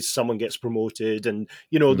dies, someone gets promoted. And,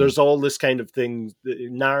 there's all this kind of thing,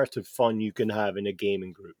 narrative fun you can have in a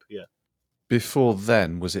gaming group. Yeah. Before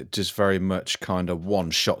then, was it just very much kind of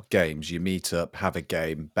one-shot games? You meet up, have a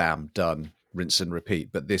game, bam, done, rinse and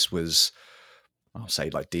repeat. But this was, I'll say,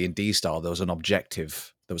 like D&D style. There was an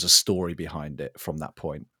objective. There was a story behind it from that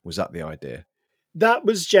point. Was that the idea? That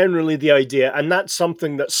was generally the idea, and that's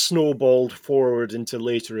something that snowballed forward into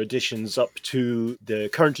later editions up to the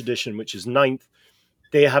current edition, which is 9th.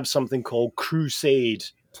 They have something called Crusade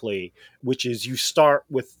play, which is you start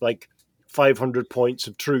with like 500 points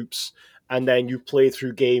of troops, and then you play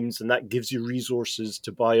through games, and that gives you resources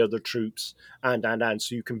to buy other troops, and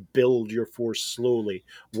so you can build your force slowly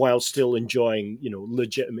while still enjoying,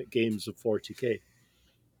 legitimate games of 40k.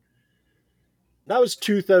 That was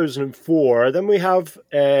 2004. Then we have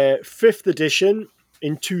 5th edition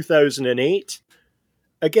in 2008.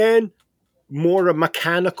 Again, more a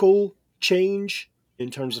mechanical change in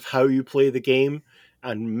terms of how you play the game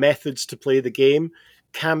and methods to play the game.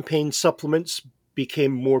 Campaign supplements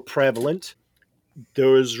became more prevalent. There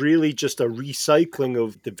was really just a recycling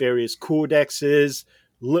of the various codexes.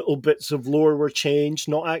 Little bits of lore were changed,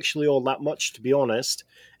 not actually all that much, to be honest.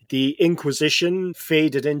 The Inquisition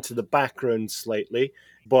faded into the background slightly,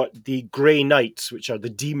 but the Grey Knights, which are the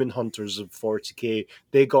demon hunters of 40k,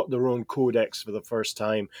 they got their own codex for the first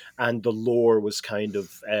time, and the lore was kind of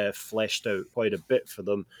fleshed out quite a bit for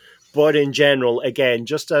them. But in general, again,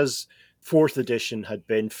 just as 4th edition had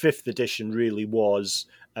been, 5th edition really was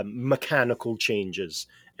mechanical changes.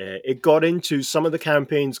 It got into, some of the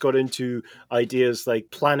campaigns got into ideas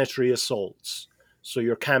like planetary assaults. So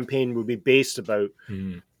your campaign would be based about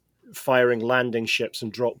firing landing ships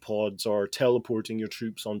and drop pods, or teleporting your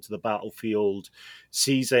troops onto the battlefield,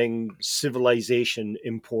 seizing civilization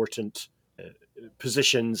important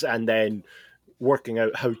positions, and then working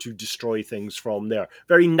out how to destroy things from there.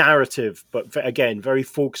 Very narrative, but again, very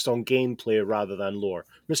focused on gameplay rather than lore.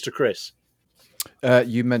 Mr. Chris?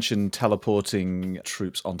 You mentioned teleporting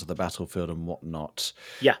troops onto the battlefield and whatnot.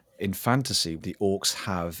 Yeah. In fantasy, the orcs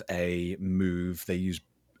have a move. They use,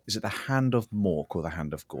 is it the Hand of Mork or the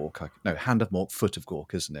Hand of Gork? No, Hand of Mork, Foot of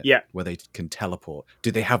Gork, isn't it? Yeah. Where they can teleport. Do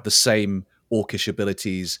they have the same orcish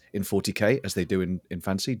abilities in 40k as they do in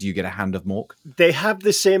fantasy? Do you get a Hand of Mork? They have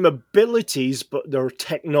the same abilities, but they're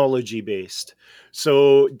technology based.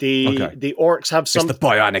 So the orcs have some. It's the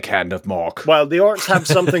bionic Hand of Mork. Well, the orcs have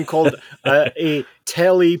something called a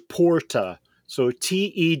teleporta. So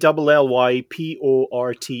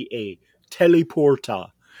TELLYPORTA.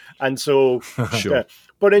 Teleporta. And so, sure.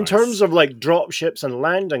 But in terms of like drop ships and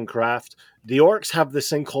landing craft, the orcs have this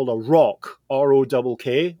thing called a rock,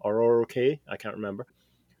 ROKK or ROK, I can't remember.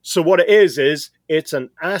 So what it is it's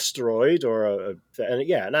an asteroid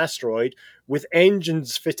an asteroid with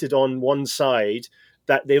engines fitted on one side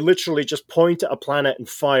that they literally just point at a planet and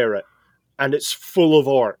fire it, and it's full of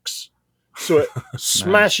orcs. So it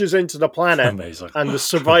smashes into the planet, amazing, and the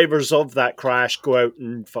survivors of that crash go out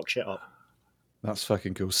and fuck shit up. That's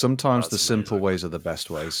fucking cool. Sometimes the simple ways are the best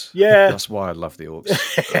ways. Yeah. That's why I love the orcs.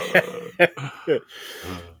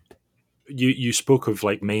 You spoke of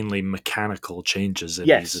like mainly mechanical changes in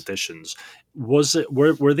these editions.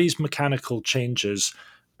 Were these mechanical changes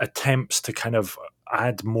attempts to kind of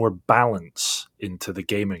add more balance into the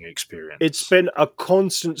gaming experience? It's been a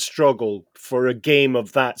constant struggle for a game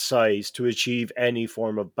of that size to achieve any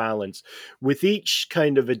form of balance. With each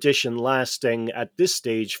kind of edition lasting at this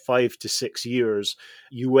stage 5 to 6 years,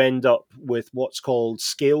 you end up with what's called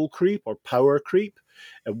scale creep or power creep,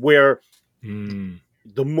 where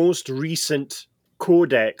the most recent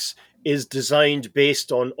codex is designed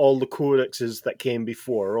based on all the codexes that came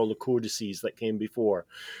before, all the codices that came before.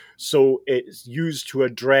 So it's used to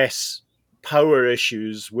address power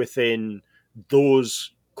issues within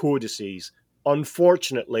those codices.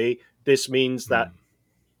 Unfortunately, this means that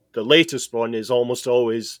the latest one is almost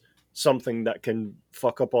always something that can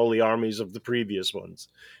fuck up all the armies of the previous ones.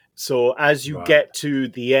 So as you get to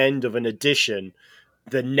the end of an edition,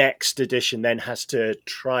 the next edition then has to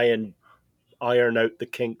try and iron out the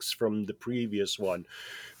kinks from the previous one.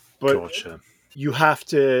 But you have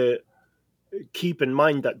to keep in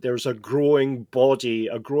mind that there's a growing body,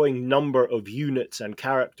 a growing number of units and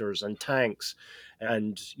characters and tanks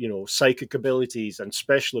and, psychic abilities and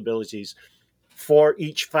special abilities for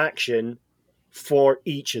each faction, for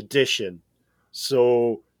each edition.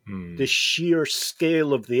 So the sheer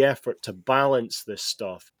scale of the effort to balance this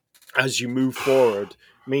stuff as you move forward.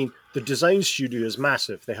 I mean, the design studio is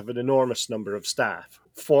massive. They have an enormous number of staff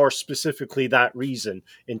for specifically that reason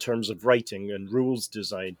in terms of writing and rules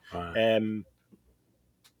design. Right.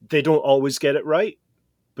 They don't always get it right,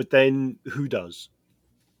 but then who does?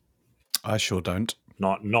 I sure don't.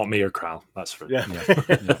 Not me or Kral, that's for Yeah.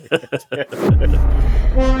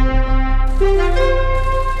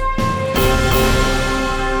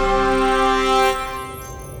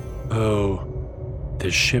 Oh,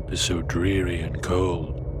 this ship is so dreary and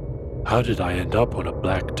cold. How did I end up on a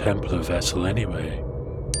Black Templar vessel anyway?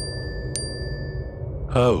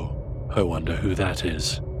 Oh, I wonder who that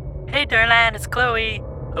is. Hey Durlan, it's Chloe.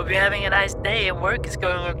 Hope you're having a nice day and work is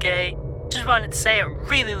going okay. Just wanted to say I'm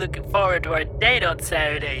really looking forward to our date on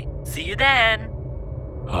Saturday. See you then.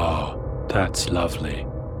 Oh, that's lovely.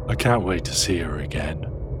 I can't wait to see her again.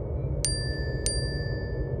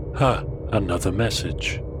 Huh, another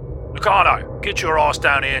message. Locarno, get your ass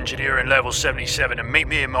down to engineering level 77 and meet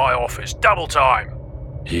me in my office. Double time.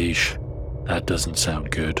 Yeesh, that doesn't sound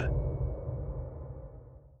good.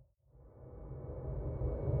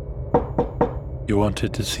 You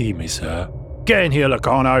wanted to see me, sir? Get in here,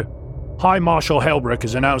 Locarno. High Marshal Helbrick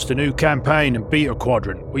has announced a new campaign in Beta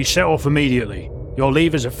Quadrant. We set off immediately. Your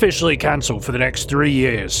leave is officially cancelled for the next 3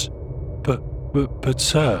 years. But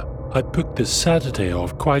sir, I booked this Saturday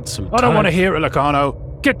off quite some time. I don't want to hear it,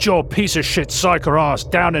 Locarno. Get your piece of shit psycho ass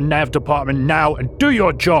down to Nav Department now and do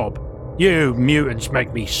your job. You mutants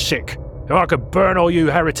make me sick. If I could burn all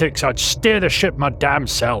you heretics, I'd steer the ship my damn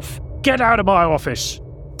self. Get out of my office.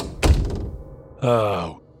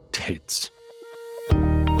 Oh, tits.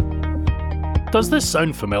 Does this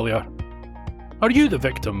sound familiar? Are you the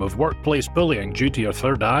victim of workplace bullying due to your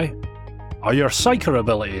third eye? Are your psyker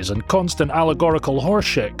abilities and constant allegorical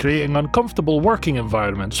horseshit creating uncomfortable working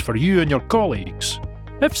environments for you and your colleagues?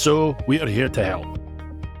 If so, we are here to help.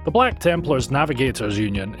 The Black Templars Navigators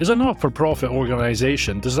Union is a not-for-profit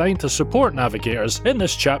organisation designed to support navigators in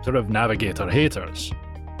this chapter of Navigator Haters.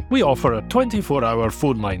 We offer a 24-hour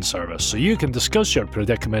phone line service so you can discuss your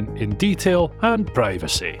predicament in detail and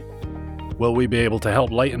privacy. Will we be able to help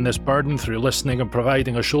lighten this burden through listening and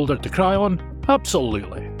providing a shoulder to cry on?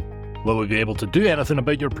 Absolutely. Will we be able to do anything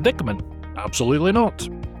about your predicament? Absolutely not.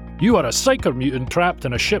 You are a psyker mutant trapped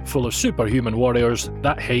in a ship full of superhuman warriors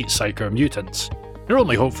that hate psyker mutants. Your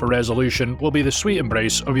only hope for resolution will be the sweet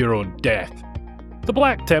embrace of your own death. The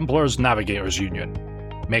Black Templars Navigators Union.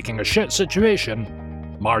 Making a shit situation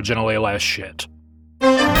marginally less shit.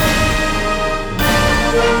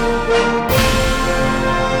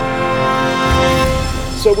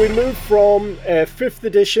 So we move from 5th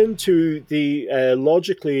edition to the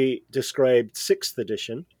logically described 6th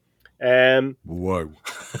edition. Whoa.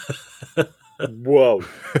 Whoa. Whoa.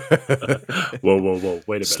 Wait a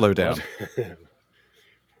minute. Slow down.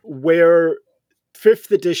 Where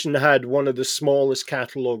 5th edition had one of the smallest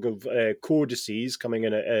catalogue of codices, coming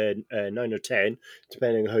in at 9 or 10,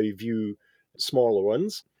 depending on how you view smaller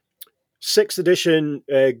ones. 6th edition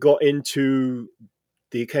got into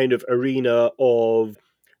the kind of arena of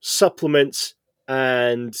supplements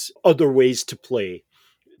and other ways to play.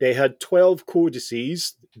 They had 12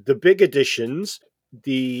 codices. The big editions,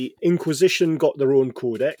 the Inquisition got their own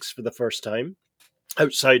codex for the first time,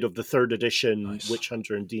 outside of the 3rd edition Witch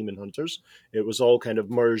Hunter and Demon Hunters. It was all kind of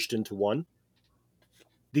merged into one.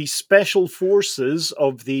 The special forces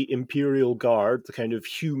of the Imperial Guard, the kind of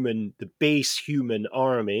human, the base human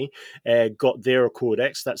army, got their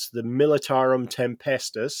codex. That's the Militarum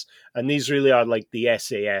Tempestus, and these really are like the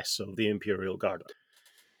SAS of the Imperial Guard.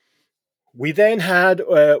 We then had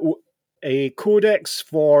a codex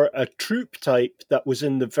for a troop type that was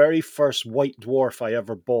in the very first White Dwarf I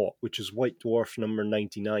ever bought, which is White Dwarf number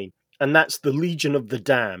 99, and that's the Legion of the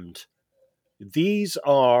Damned. These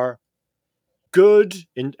are good,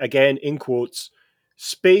 again in quotes,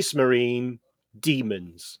 Space Marine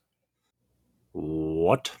demons.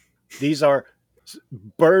 What? These are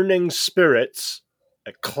burning spirits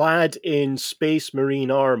clad in Space Marine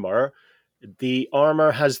armor. The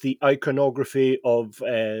armor has the iconography of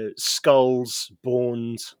skulls,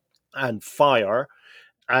 bones, and fire,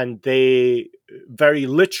 and they very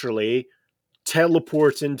literally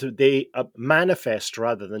teleport into, they manifest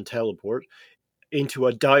rather than teleport, into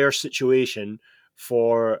a dire situation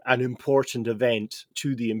for an important event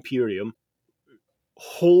to the Imperium,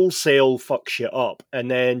 wholesale fuck shit up,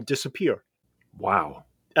 and then disappear. Wow.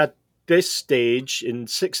 At this stage, in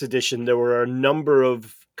 6th edition, there were a number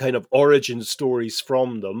of kind of origin stories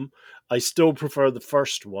from them. I still prefer the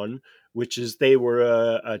first one, which is they were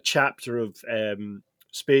a chapter of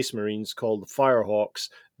Space Marines called the Firehawks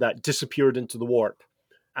that disappeared into the warp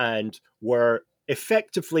and were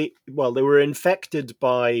effectively, well, they were infected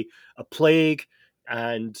by a plague,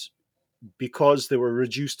 and because they were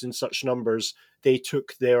reduced in such numbers, they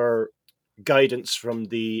took their guidance from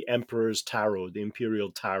the Emperor's Tarot, the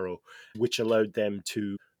Imperial Tarot, which allowed them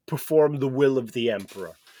to perform the will of the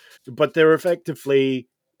Emperor. But they're effectively,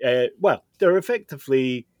 they're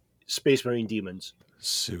effectively Space Marine demons.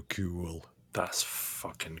 So cool. That's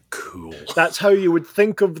fucking cool. That's how you would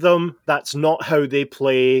think of them. That's not how they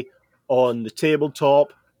play on the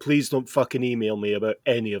tabletop. Please don't fucking email me about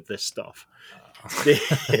any of this stuff.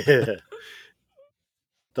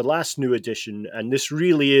 The last new edition, and this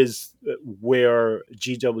really is where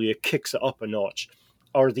GW kicks it up a notch,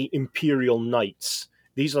 are the Imperial Knights.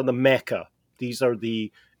 These are the mecha. These are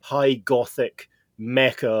the high Gothic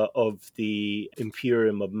mecha of the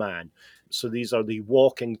Imperium of Man. So these are the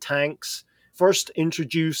walking tanks, first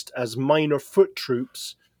introduced as minor foot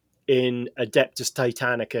troops in Adeptus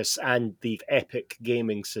Titanicus and the Epic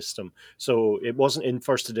gaming system. So it wasn't in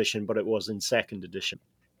 1st edition, but it was in 2nd edition.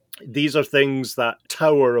 These are things that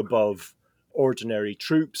tower above ordinary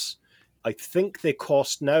troops. I think they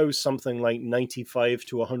cost now something like £95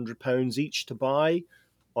 to £100 each to buy.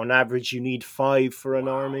 On average, you need 5 for an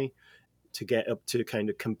army to get up to kind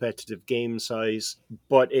of competitive game size.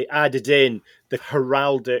 But it added in the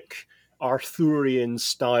heraldic Arthurian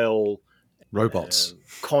style robots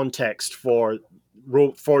context for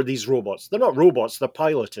these robots. They're not robots; they're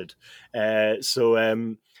piloted.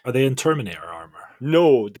 Are they in Terminator armor?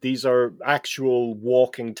 No, these are actual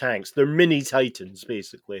walking tanks. They're mini Titans,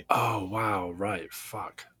 basically. Oh, wow. Right.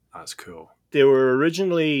 Fuck. That's cool. They were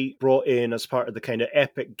originally brought in as part of the kind of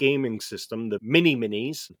Epic gaming system, the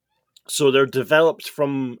mini-minis. So they're developed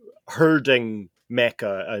from herding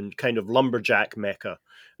mecha and kind of lumberjack mecha,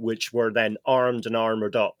 which were then armed and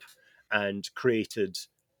armored up and created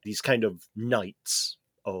these kind of knights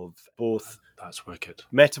of both... That's wicked.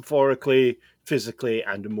 Metaphorically, physically,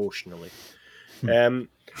 and emotionally. The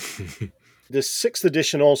 6th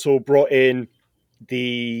edition also brought in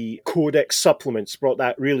the Codex supplements, brought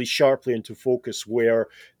that really sharply into focus, where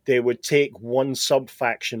they would take one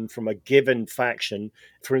sub-faction from a given faction.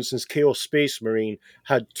 For instance, Chaos Space Marine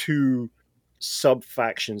had 2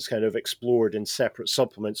 sub-factions kind of explored in separate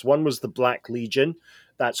supplements. One was the Black Legion.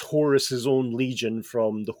 That's Horus's own legion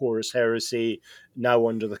from the Horus Heresy, now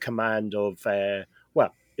under the command of...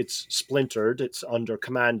 it's splintered. It's under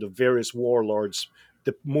command of various warlords.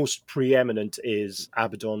 The most preeminent is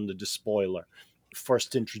Abaddon the Despoiler,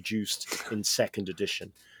 first introduced in 2nd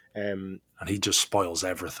edition. And he just spoils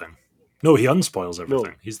everything. No, he unspoils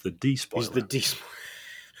everything. No, he's the despoiler. He's the despoiler.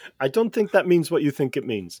 I don't think that means what you think it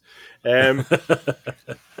means.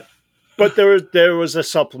 But there was a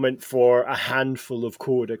supplement for a handful of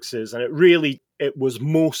codexes, and it was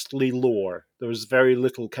mostly lore. There was very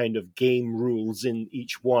little kind of game rules in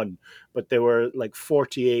each one, but they were like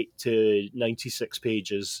 48 to 96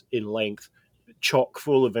 pages in length, chock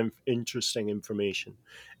full of interesting information.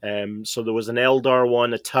 So there was an Eldar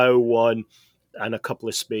one, a Tau one, and a couple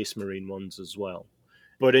of Space Marine ones as well.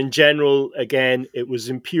 But in general, again, it was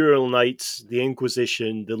Imperial Knights, the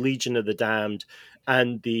Inquisition, the Legion of the Damned,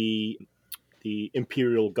 and the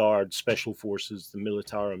Imperial Guard Special Forces, the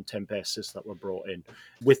Militarum Tempestus that were brought in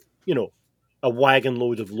with, a wagon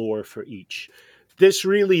load of lore for each. This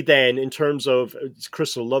really then, in terms of,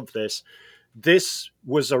 Chris will love this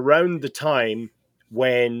was around the time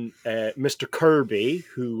when Mr. Kirby,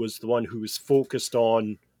 who was the one who was focused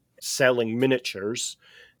on selling miniatures,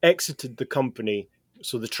 exited the company.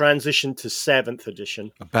 So the transition to 7th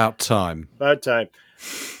edition. About time.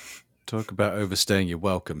 Talk about overstaying your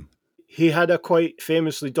welcome. He had a quite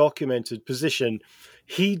famously documented position.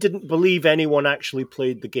 He didn't believe anyone actually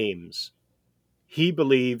played the games. He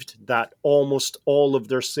believed that almost all of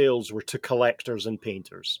their sales were to collectors and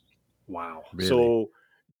painters. Wow. Really? So,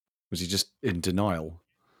 was he just in denial?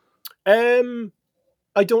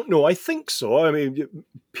 I don't know. I think so. I mean,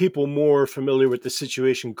 people more familiar with the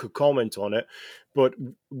situation could comment on it. But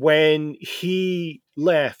when he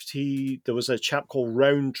left, there was a chap called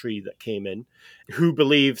Roundtree that came in who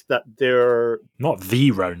believed that they're... Not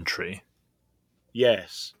the Roundtree.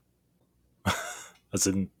 Yes. As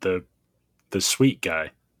in the sweet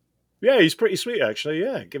guy. Yeah, he's pretty sweet, actually,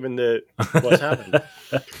 yeah, given what's happened.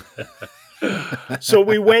 So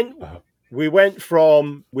we went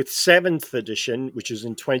from, with 7th edition, which is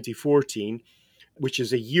in 2014, which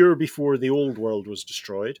is a year before the old world was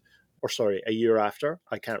destroyed, or sorry, a year after,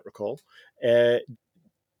 I can't recall. There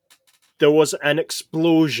was an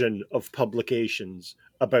explosion of publications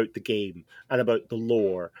about the game and about the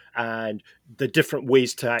lore and the different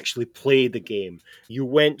ways to actually play the game. You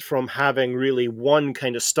went from having really one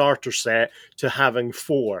kind of starter set to having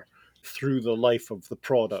 4 through the life of the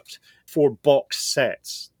product, 4 box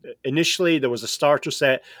sets. Initially, there was a starter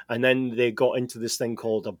set, and then they got into this thing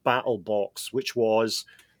called a battle box, which was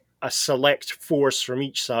a select force from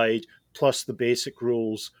each side, plus the basic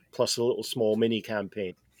rules, plus a little small mini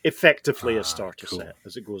campaign. Effectively a starter set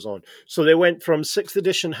as it goes on. So they went from 6th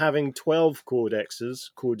edition having 12 codices,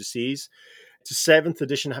 to 7th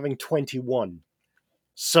edition having 21.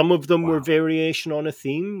 Some of them were variation on a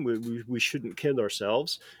theme. We shouldn't kid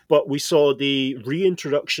ourselves. But we saw the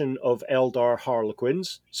reintroduction of Eldar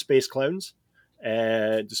Harlequins, space clowns,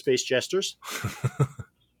 the space jesters.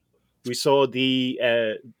 We saw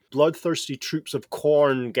the bloodthirsty troops of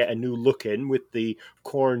Khorne get a new look in with the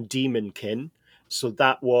Khorne Demonkin. So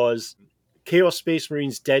that was Chaos Space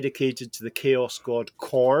Marines dedicated to the Chaos god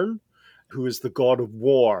Khorne, who is the god of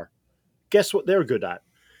war. Guess what they're good at?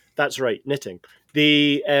 That's right, knitting.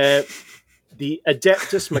 The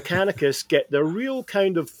Adeptus Mechanicus get their real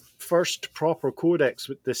kind of first proper codex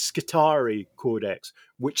with the Skitarii Codex,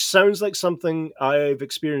 which sounds like something I've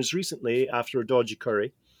experienced recently after a dodgy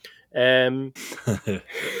curry. We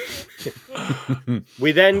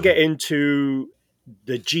then get into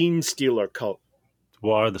the Gene Stealer cult.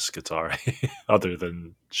 What are the Skitarii, other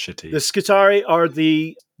than shitty? The Skitarii are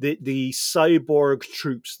the cyborg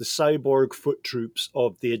troops, the cyborg foot troops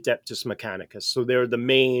of the Adeptus Mechanicus. So they're the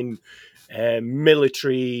main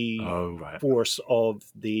military force of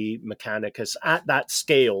the Mechanicus at that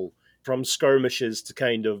scale, from skirmishes to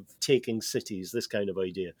kind of taking cities, this kind of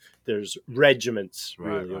idea. There's regiments,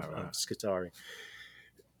 really, of Skitarii.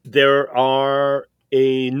 There are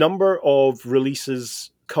a number of releases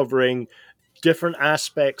covering different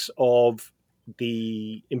aspects of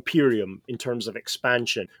the Imperium in terms of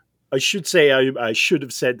expansion. I should say, I should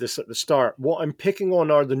have said this at the start. What I'm picking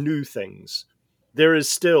on are the new things. There is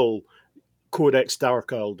still Codex Dark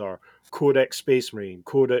Eldar, Codex Space Marine,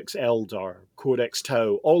 Codex Eldar, Codex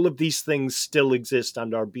Tau. All of these things still exist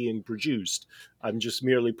and are being produced. I'm just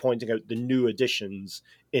merely pointing out the new additions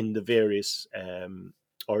in the various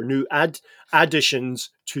or new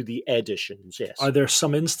additions to the editions. Yes. Are there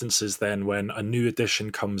some instances then when a new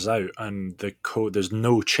edition comes out and there's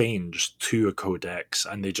no change to a codex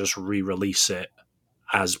and they just re-release it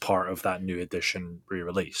as part of that new edition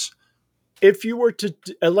re-release? If you were to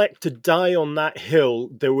elect to die on that hill,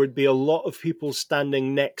 there would be a lot of people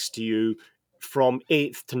standing next to you from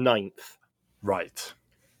 8th to 9th. Right.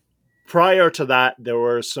 Prior to that, there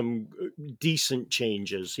were some decent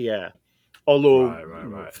changes, yeah. Although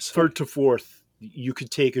 3rd to 4th, you could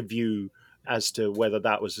take a view as to whether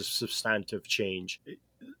that was a substantive change.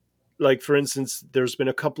 Like, for instance, there's been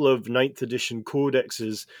a couple of 9th edition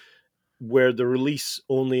codexes where the release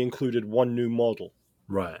only included one new model.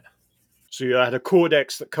 Right. So you had a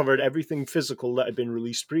codex that covered everything physical that had been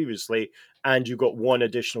released previously, and you got one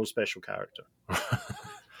additional special character.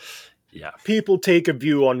 Yeah. People take a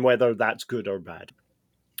view on whether that's good or bad.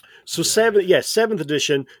 So 7th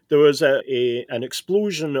edition, there was an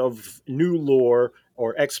explosion of new lore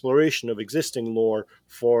or exploration of existing lore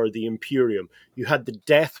for the Imperium. You had the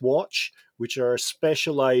Death Watch, which are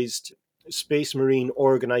specialized Space Marine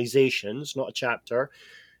organizations, not a chapter,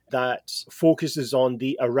 that focuses on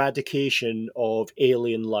the eradication of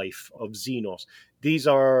alien life, of Xenos. These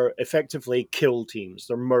are effectively kill teams.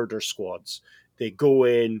 They're murder squads. They go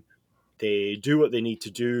in, they do what they need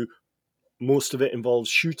to do. Most of it involves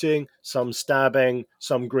shooting, some stabbing,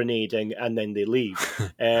 some grenading, and then they leave.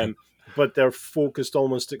 But they're focused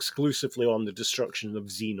almost exclusively on the destruction of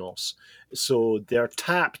Xenos. So they're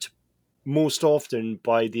tapped most often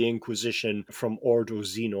by the Inquisition from Ordo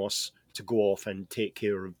Xenos to go off and take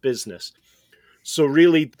care of business. So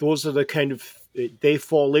really, those are the kind of, they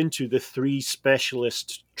fall into the 3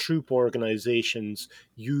 specialist troop organizations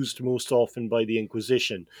used most often by the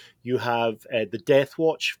Inquisition. You have the Death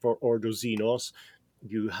Watch for Ordo Xenos,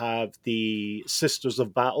 you have the Sisters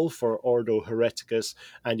of Battle for Ordo Hereticus,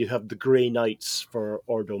 and you have the Grey Knights for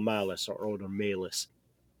Ordo Malus or Ordo Malus.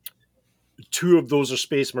 2 of those are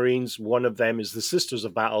Space Marines, one of them is the Sisters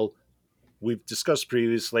of Battle. We've discussed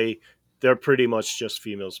previously, they're pretty much just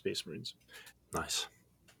female Space Marines. Nice.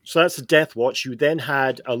 So that's the Death Watch. You then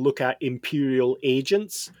had a look at Imperial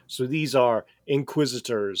agents. So these are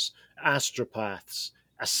Inquisitors, Astropaths,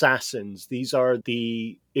 Assassins. These are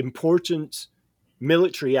the important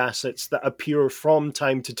military assets that appear from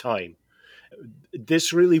time to time.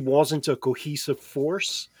 This really wasn't a cohesive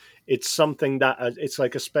force. It's something that it's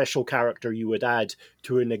like a special character you would add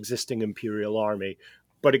to an existing Imperial army.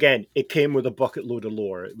 But again, it came with a bucket load of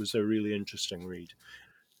lore. It was a really interesting read.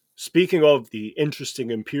 Speaking of the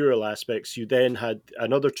interesting Imperial aspects, you then had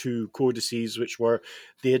another two codices, which were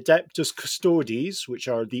the Adeptus Custodes, which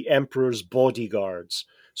are the Emperor's bodyguards.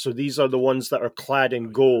 So these are the ones that are clad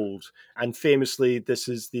in gold. And famously, this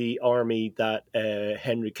is the army that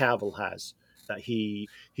Henry Cavill has. That he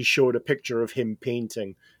showed a picture of him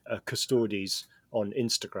painting Custodes on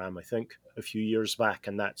Instagram, I think, a few years back.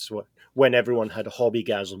 And that's when everyone had a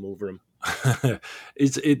hobbygasm over him.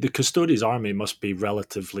 The Custodes army must be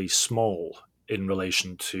relatively small in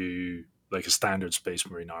relation to like a standard Space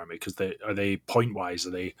Marine army, because are they point wise?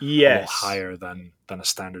 Are they a lot higher than a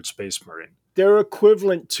standard Space Marine? They're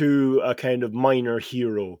equivalent to a kind of minor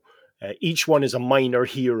hero. Each one is a minor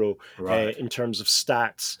hero in terms of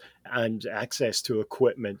stats and access to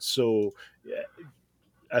equipment. So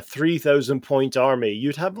a 3,000 point army,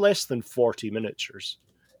 you'd have less than 40 miniatures.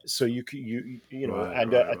 So a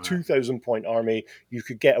 2,000 point army, you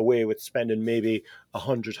could get away with spending maybe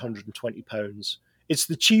 100, 120 pounds. It's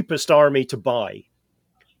the cheapest army to buy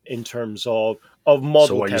in terms of model.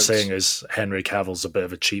 So what counts. You're saying is Henry Cavill's a bit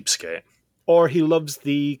of a cheapskate. Or he loves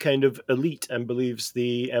the kind of elite and believes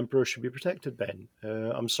the Emperor should be protected, Ben.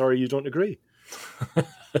 I'm sorry you don't agree.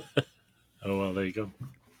 Oh, well, there you go.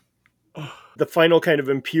 The final kind of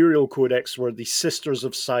Imperial Codex were the Sisters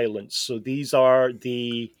of Silence. So these are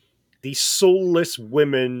the soulless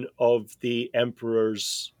women of the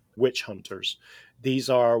Emperor's witch hunters. These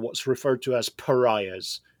are what's referred to as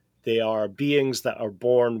pariahs. They are beings that are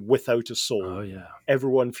born without a soul. Oh, yeah.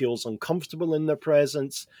 Everyone feels uncomfortable in their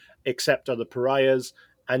presence, except are the pariahs,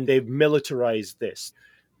 and they've militarized this.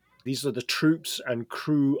 These are the troops and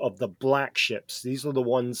crew of the black ships. These are the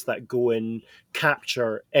ones that go in,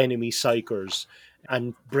 capture enemy psychers,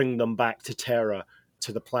 and bring them back to Terra,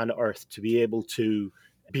 to the planet Earth, to be able to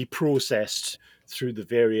be processed through the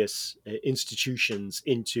various institutions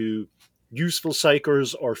into useful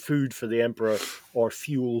psychers or food for the Emperor or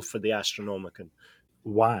fuel for the Astronomicon.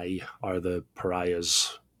 Why are the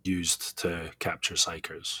pariahs used to capture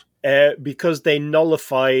psychers? Because they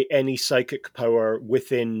nullify any psychic power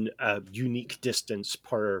within a unique distance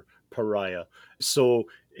per pariah. So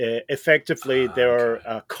effectively, they're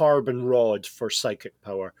a carbon rod for psychic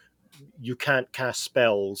power. You can't cast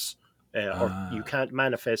spells or you can't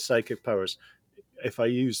manifest psychic powers. If I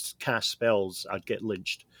used cast spells, I'd get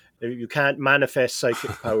lynched. You can't manifest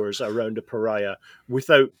psychic powers around a pariah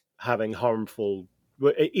without having harmful.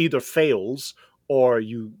 It either fails or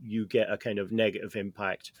you get a kind of negative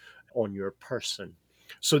impact on your person.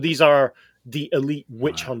 So these are the elite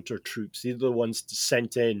witch hunter troops. These are the ones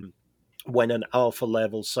sent in when an alpha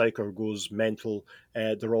level psyker goes mental.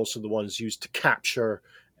 They're also the ones used to capture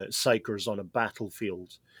psychers on a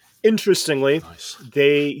battlefield. Interestingly,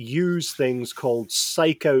 they use things called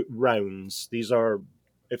psych out rounds. These are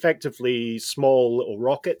effectively small little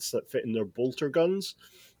rockets that fit in their bolter guns.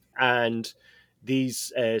 And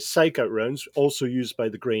these psych out rounds, also used by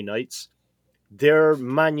the Grey Knights, they're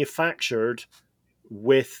manufactured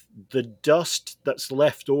with the dust that's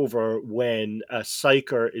left over when a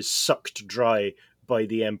psyker is sucked dry by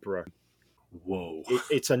the Emperor. Whoa.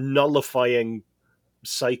 It's a nullifying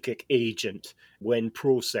psychic agent when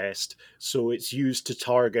processed. So it's used to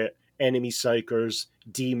target enemy psychers,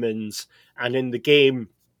 demons, and in the game,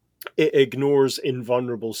 it ignores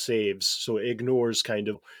invulnerable saves. So it ignores kind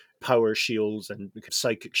of power shields and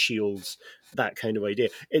psychic shields, that kind of idea.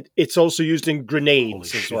 It's also used in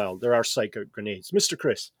grenades as well. There are psychic grenades. Mr.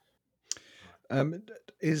 Chris.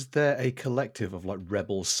 Is there a collective of like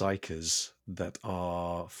rebel psychers that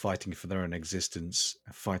are fighting for their own existence,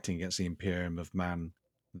 fighting against the Imperium of Man?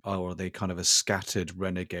 Or are they kind of a scattered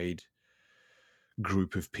renegade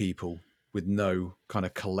group of people with no kind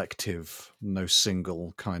of collective, no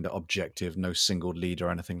single kind of objective, no single leader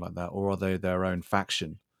or anything like that? Or are they their own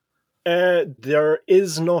faction? There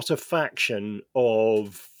is not a faction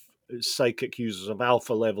of psychic users, of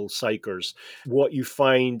alpha level psychers. What you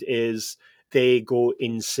find is they go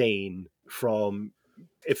insane from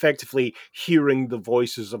effectively hearing the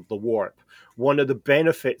voices of the warp. One of the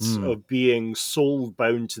benefits of being soul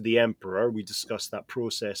bound to the Emperor, we discussed that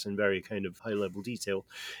process in very kind of high level detail,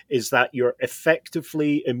 is that you're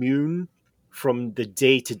effectively immune from the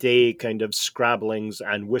day-to-day kind of scrabblings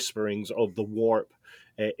and whisperings of the warp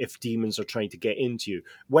if demons are trying to get into you.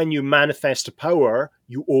 When you manifest a power,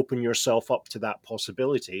 you open yourself up to that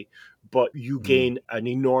possibility, but you gain an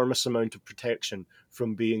enormous amount of protection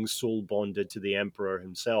from being soul bonded to the Emperor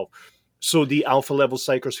himself. So the alpha level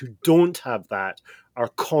psychers who don't have that are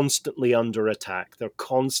constantly under attack. They're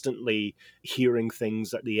constantly hearing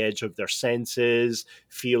things at the edge of their senses,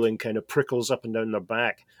 feeling kind of prickles up and down their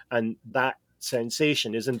back. And that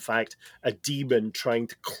sensation is, in fact, a demon trying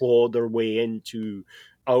to claw their way into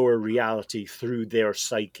our reality through their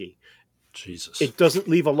psyche. Jesus. It doesn't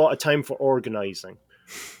leave a lot of time for organizing.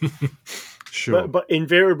 Sure. But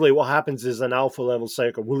invariably what happens is an alpha level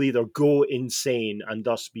psyker will either go insane and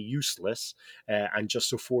thus be useless and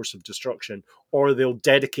just a force of destruction, or they'll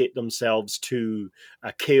dedicate themselves to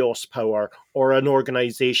a chaos power or an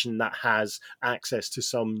organization that has access to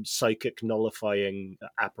some psychic nullifying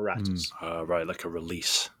apparatus. Right, like a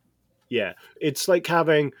release. Yeah, it's like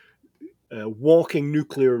having walking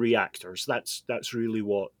nuclear reactors. That's really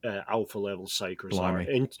what alpha level psychers are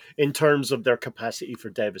in terms of their capacity for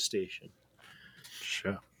devastation.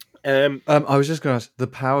 Sure. I was just going to ask, the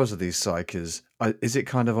powers of these psychers, is it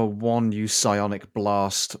kind of a one-use psionic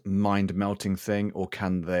blast, mind-melting thing, or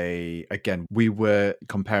can they, again, we were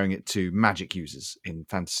comparing it to magic users in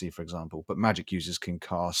fantasy, for example, but magic users can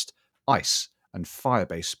cast ice and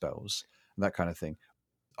fire-based spells, and that kind of thing.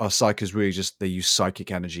 Are psychers really just, they use psychic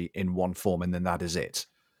energy in one form, and then that is it?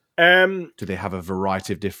 Do they have a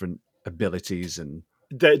variety of different abilities and...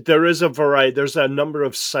 There is a variety. There's a number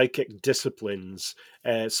of psychic disciplines,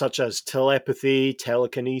 such as telepathy,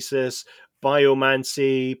 telekinesis,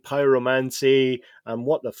 biomancy, pyromancy, and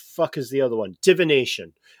what the fuck is the other one?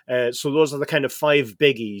 Divination. So those are the kind of 5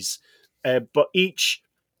 biggies. But each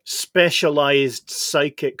specialized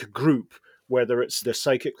psychic group, whether it's the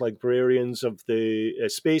psychic librarians of the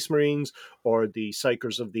Space Marines or the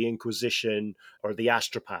psychers of the Inquisition or the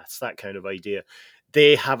astropaths, that kind of idea,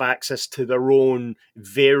 they have access to their own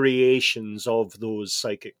variations of those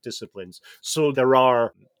psychic disciplines. So there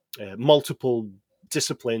are multiple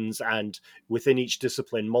disciplines, and within each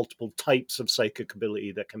discipline, multiple types of psychic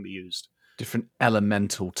ability that can be used. Different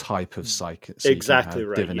elemental type of psychic. So exactly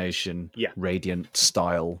right. Divination, radiant,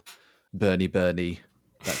 style, Bernie,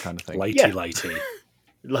 that kind of thing. Lighty.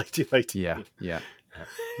 Lighty. Yeah.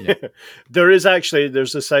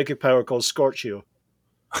 There's a psychic power called Scorchio.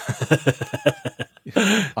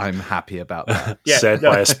 I'm happy about that. Said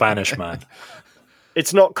by a Spanish man.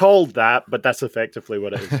 It's not called that, but that's effectively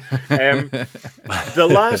what it is. The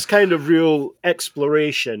last kind of real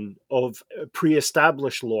exploration of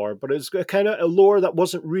pre-established lore, but it's kind of a lore that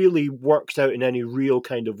wasn't really worked out in any real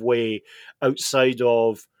kind of way outside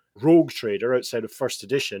of Rogue Trader, outside of First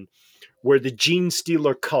Edition, were the Gene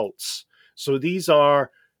Stealer cults. So these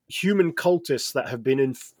are human cultists that have been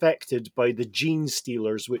infected by the Gene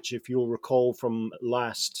Stealers, which, if you'll recall from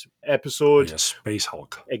last episode... Space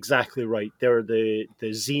Hulk. Exactly right. They're the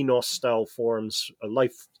Xenos-style forms,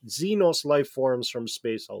 Xenos life forms from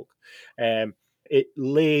Space Hulk. It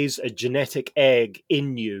lays a genetic egg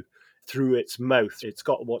in you through its mouth. It's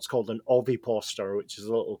got what's called an ovipositor, which is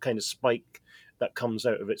a little kind of spike that comes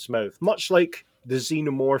out of its mouth, much like the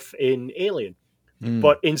xenomorph in Alien.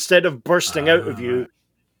 But instead of bursting out of you,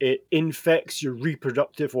 it infects your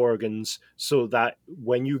reproductive organs so that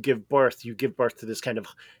when you give birth to this kind of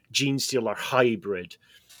gene stealer hybrid,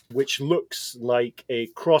 which looks like a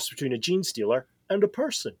cross between a gene stealer and a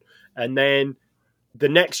person. And then the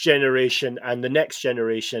next generation and the next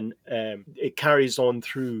generation, it carries on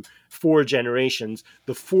through 4 generations.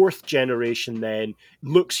 The 4th generation then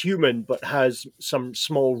looks human but has some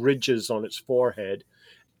small ridges on its forehead.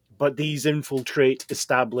 But these infiltrate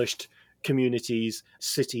established communities,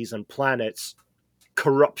 cities, and planets,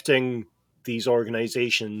 corrupting these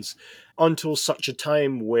organizations until such a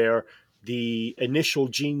time where the initial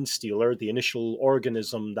gene stealer, the initial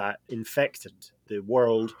organism that infected the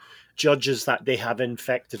world, judges that they have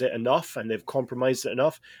infected it enough and they've compromised it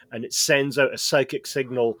enough, and it sends out a psychic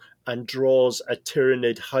signal and draws a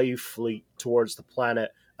Tyranid hive fleet towards the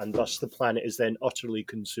planet, and thus the planet is then utterly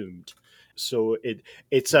consumed. So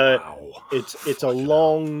it's a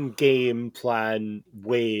long game plan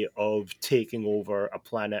way of taking over a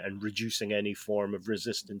planet and reducing any form of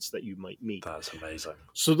resistance that you might meet. That's amazing.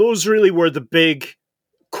 So those really were the big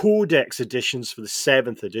codex editions for the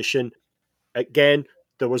 7th edition. Again,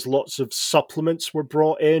 there was lots of supplements were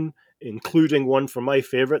brought in, including one from my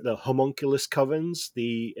favorite, the Homunculus Covens,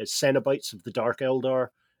 the Cenobites of the Dark Eldar.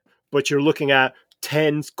 But you're looking at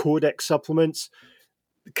 10 codex supplements.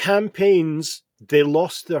 The campaigns, they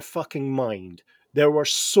lost their fucking mind. There were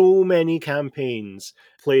so many campaigns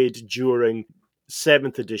played during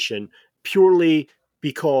 7th edition purely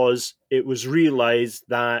because it was realized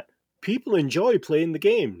that people enjoy playing the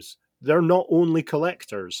games. They're not only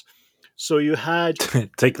collectors. So you had...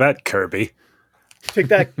 Take that, Kirby. Take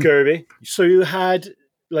that, Kirby. So you had,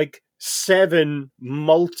 like, 7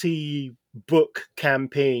 multi-book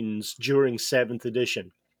campaigns during 7th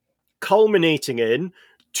edition, culminating in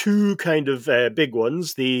 2 kind of big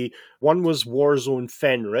ones. The one was Warzone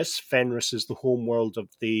Fenris. Fenris is the homeworld of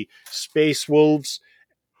the Space Wolves.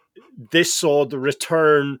 This saw the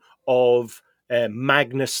return of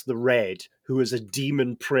Magnus the Red, who is a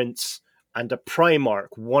demon prince and a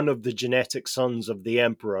Primarch, one of the genetic sons of the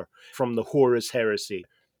Emperor from the Horus heresy.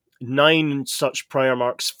 9 such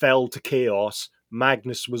Primarchs fell to chaos.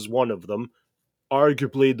 Magnus was one of them,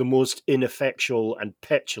 arguably the most ineffectual and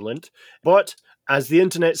petulant. But as the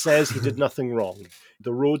internet says, he did nothing wrong.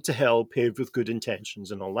 The road to hell paved with good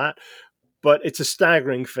intentions and all that. But it's a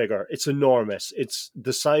staggering figure. It's enormous. It's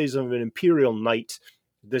the size of an Imperial Knight,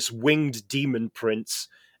 this winged demon prince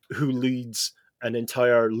who leads an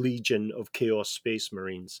entire legion of Chaos Space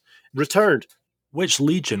Marines. Returned. Which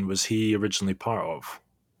legion was he originally part of?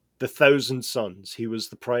 The Thousand Sons. He was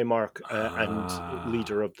the Primarch and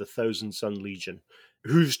leader of the Thousand Sun Legion,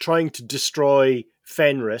 who's trying to destroy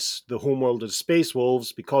Fenris, the homeworld of the Space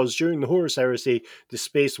Wolves, because during the Horus Heresy, the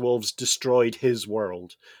Space Wolves destroyed his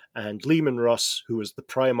world. And Leman Russ, who was the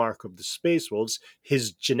Primarch of the Space Wolves,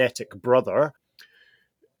 his genetic brother,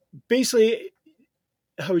 basically,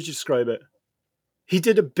 how would you describe it? He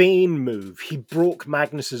did a Bane move. He broke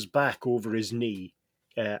Magnus's back over his knee.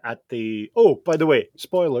 At the by the way,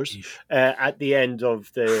 spoilers at the end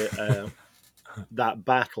of the that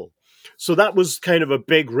battle. So that was kind of a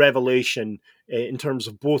big revelation in terms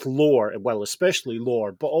of both lore, well, especially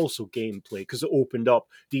lore, but also gameplay, because it opened up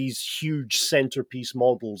these huge centerpiece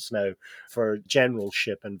models now for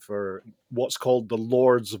generalship and for what's called the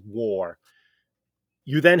Lords of War.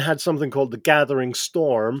 You then had something called the Gathering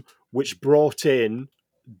Storm, which brought in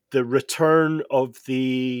the return of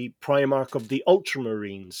the Primarch of the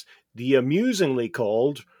Ultramarines, the amusingly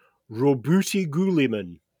called Robuti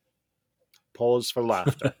Guliman. Pause for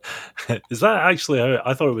laughter. Is that actually how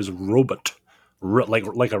I thought it was robot, like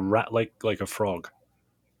a rat, like a frog,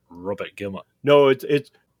 Robert Gilmot? No,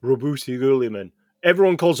 it's Robuti Guliman.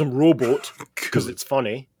 Everyone calls him Robot because it's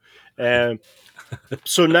funny.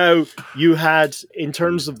 So now you had, in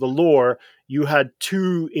terms of the lore, you had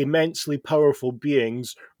 2 immensely powerful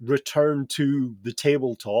beings return to the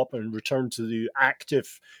tabletop and return to the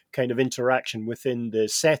active kind of interaction within the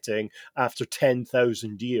setting after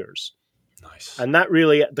 10,000 years. Nice. And that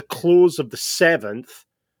really, at the close of the 7th,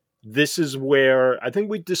 this is where, I think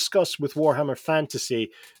we discussed with Warhammer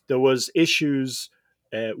Fantasy, there was issues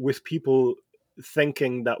with people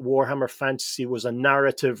thinking that Warhammer Fantasy was a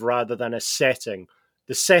narrative rather than a setting.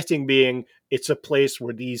 The setting being it's a place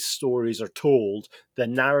where these stories are told, the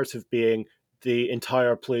narrative being the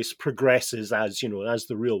entire place progresses as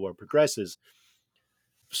the real world progresses.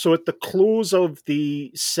 So at the close of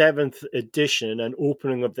the 7th edition and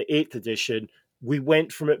opening of the 8th edition, we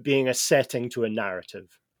went from it being a setting to a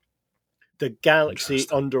narrative. The galaxy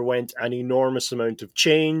underwent an enormous amount of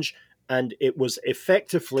change, and it was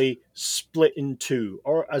effectively split in 2,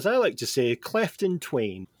 or as I like to say, cleft in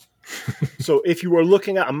twain. So if you were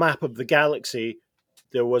looking at a map of the galaxy,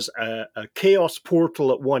 there was a chaos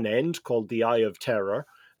portal at one end called the Eye of Terror.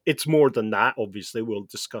 It's more than that, obviously. We'll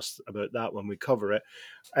discuss about that when we cover it.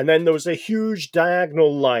 And then there was a huge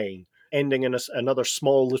diagonal line ending in another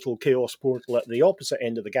small little chaos portal at the opposite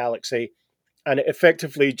end of the galaxy. And it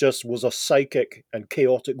effectively just was a psychic and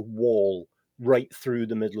chaotic wall right through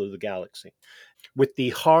the middle of the galaxy. With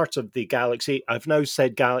the heart of the galaxy, I've now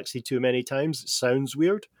said galaxy too many times, it sounds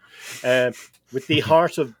weird. With the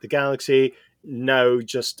heart of the galaxy now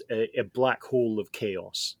just a black hole of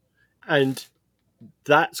chaos. And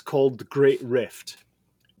that's called the Great Rift.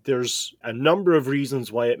 There's a number of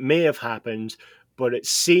reasons why it may have happened, but it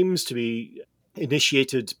seems to be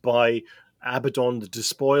initiated by Abaddon the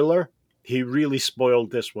Despoiler. He really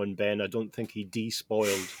spoiled this one, Ben. I don't think he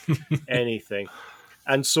despoiled anything.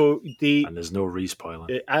 And so and there's no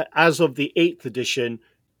respoiling. As of the 8th edition,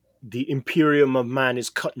 the Imperium of Man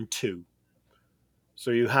is cut in 2.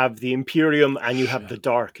 So you have the Imperium and you have the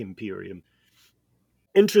Dark Imperium.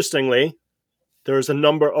 Interestingly, there's a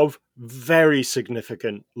number of very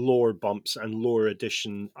significant lore bumps and lore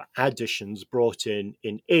additions brought in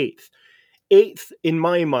 8th. 8th, in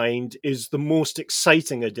my mind, is the most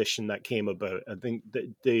exciting edition that came about. I think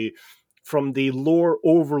that from the lore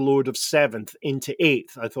overload of 7th into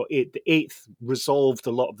 8th, I thought the 8th resolved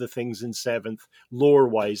a lot of the things in 7th,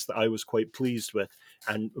 lore-wise, that I was quite pleased with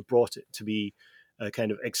and brought it to be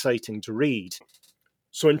kind of exciting to read.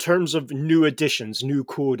 So in terms of new additions, new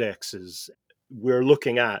codexes, we're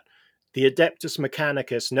looking at the Adeptus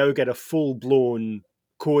Mechanicus now get a full-blown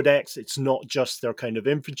codex. It's not just their kind of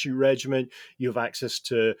infantry regiment. You have access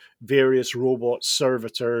to various robot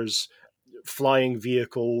servitors, flying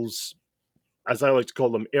vehicles, as I like to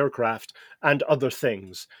call them, aircraft, and other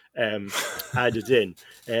things added in.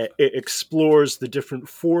 It explores the different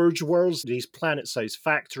forge worlds, these planet-sized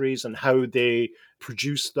factories, and how they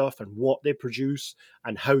produce stuff and what they produce,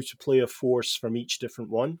 and how to play a force from each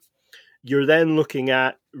different one. You're then looking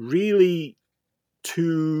at really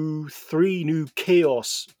 2-3 new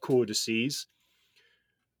chaos codices.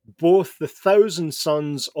 Both the Thousand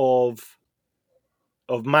Sons of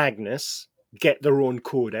Magnus get their own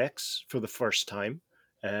codex for the first time.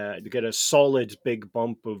 They get a solid big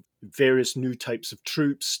bump of various new types of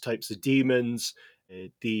troops, types of demons.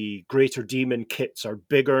 The greater demon kits are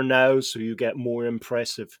bigger now, so you get more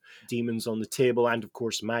impressive demons on the table, and of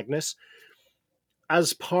course Magnus.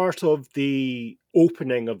 As part of the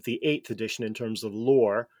opening of the 8th edition in terms of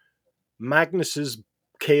lore, Magnus's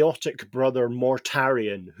chaotic brother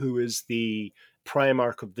Mortarion, who is the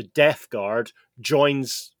Primarch of the Death Guard,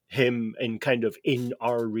 joins him in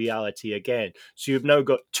our reality again. So you've now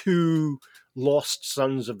got 2 lost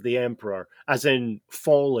sons of the Emperor, as in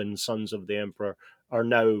fallen sons of the Emperor, are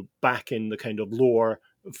now back in the kind of lore,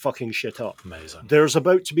 fucking shit up. Amazing. There's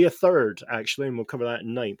about to be a third, actually, and we'll cover that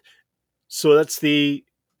in 9th. So that's the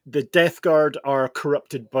Death Guard are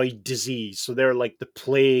corrupted by disease. So they're like the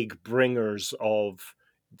plague bringers of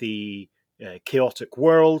the chaotic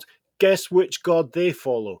world. Guess which god they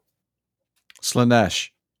follow?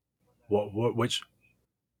 Slanesh. Which?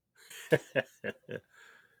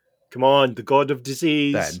 Come on, the god of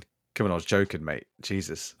disease. Ben, come on, I was joking, mate.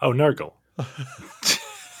 Jesus. Oh, Nurgle.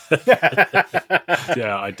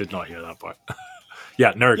 Yeah, I did not hear that part.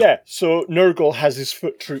 Yeah, Nurgle. Yeah, so Nurgle has his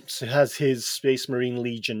foot troops, has his Space Marine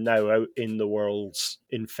Legion now out in the worlds,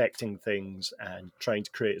 infecting things and trying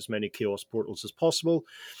to create as many chaos portals as possible.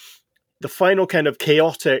 The final kind of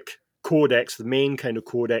chaotic codex, the main kind of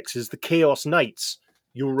codex, is the Chaos Knights.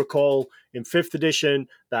 You'll recall in 5th edition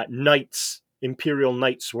that Knights, Imperial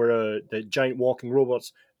Knights, were the giant walking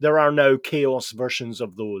robots. There are now Chaos versions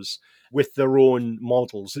of those with their own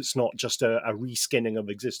models. It's not just a reskinning of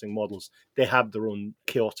existing models. They have their own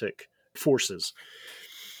chaotic forces.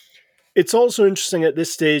 It's also interesting at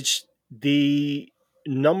this stage, the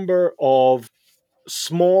number of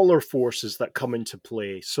smaller forces that come into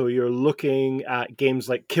play. So you're looking at games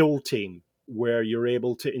like Kill Team, where you're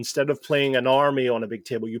able to, instead of playing an army on a big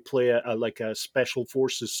table, you play a special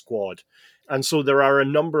forces squad. And so there are a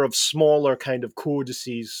number of smaller kind of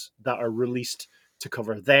codices that are released to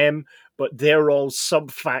cover them, but they're all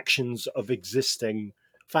sub-factions of existing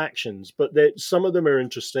factions. But some of them are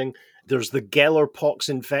interesting. There's the Gellerpox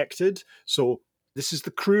Infected. So this is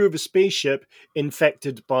the crew of a spaceship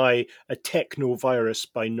infected by a technovirus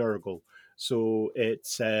by Nurgle. So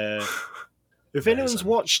it's... if anyone's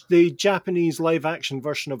watched the Japanese live-action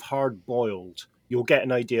version of Hard Boiled, you'll get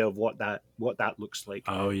an idea of what that looks like.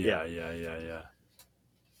 Oh, yeah.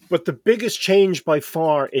 But the biggest change by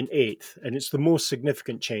far in 8th, and it's the most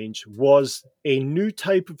significant change, was a new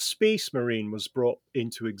type of Space Marine was brought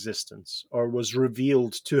into existence, or was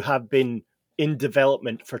revealed to have been in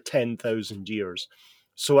development for 10,000 years.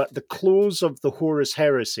 So at the close of the Horus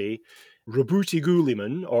Heresy, Rabuti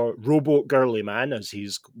Guliman, or Robot Girly Man, as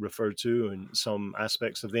he's referred to in some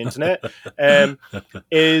aspects of the internet,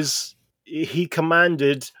 he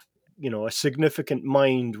commanded, a significant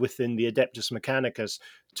mind within the Adeptus Mechanicus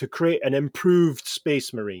to create an improved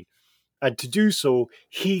Space Marine. And to do so,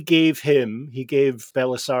 he gave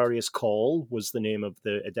Belisarius Call, was the name of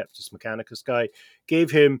the Adeptus Mechanicus guy,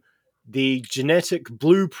 gave him the genetic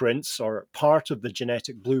blueprints, or part of the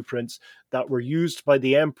genetic blueprints, that were used by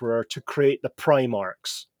the Emperor to create the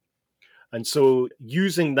Primarchs. And so,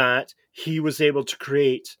 using that, he was able to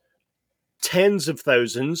create tens of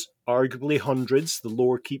thousands, arguably hundreds, the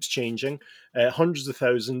lore keeps changing, hundreds of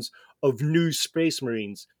thousands of new Space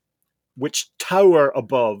Marines, which tower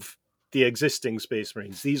above the existing Space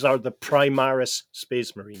Marines. These are the Primaris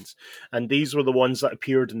Space Marines, and these were the ones that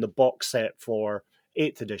appeared in the box set for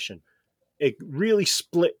 8th edition. It really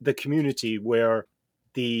split the community, where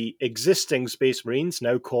the existing Space Marines,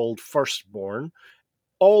 now called Firstborn,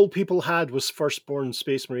 all people had was Firstborn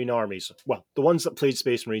Space Marine armies. Well, the ones that played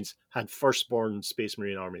Space Marines had Firstborn Space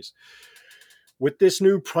Marine armies. With this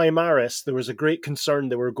new Primaris, there was a great concern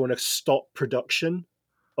they were going to stop production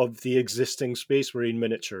of the existing Space Marine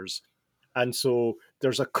miniatures. And so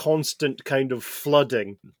there's a constant kind of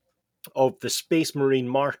flooding of the Space Marine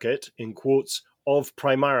market, in quotes, of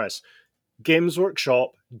Primaris. Games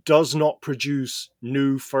Workshop does not produce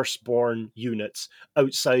new Firstborn units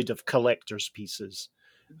outside of collector's pieces.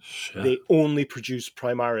 Shit. They only produce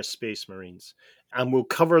Primaris Space Marines. And we'll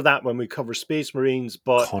cover that when we cover Space Marines,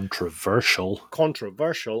 but controversial.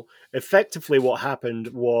 Effectively, what happened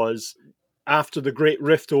was after the Great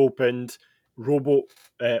Rift opened,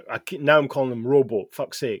 now I'm calling them Robo,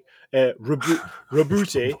 fuck's sake,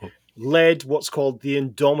 Rabute led what's called the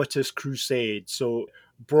Indomitus Crusade. So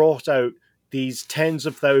brought out these tens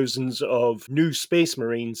of thousands of new Space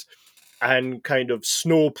Marines and kind of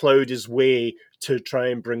snowplowed his way to try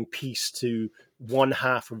and bring peace to one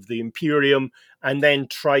half of the Imperium, and then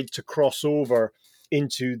tried to cross over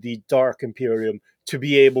into the Dark Imperium to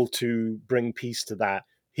be able to bring peace to that.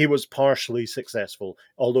 He was partially successful,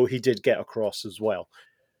 although he did get across as well.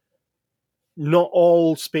 Not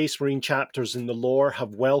all Space Marine chapters in the lore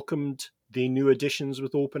have welcomed the new additions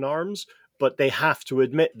with open arms, but they have to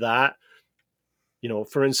admit that,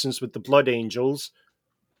 for instance, with the Blood Angels,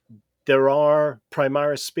 there are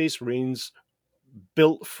Primaris Space Marines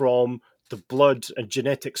built from the blood and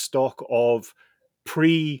genetic stock of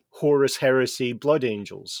pre-Horus Heresy Blood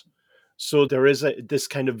Angels. So there is this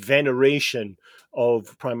kind of veneration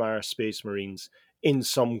of Primaris Space Marines in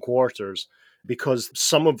some quarters, because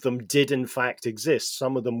some of them did in fact exist.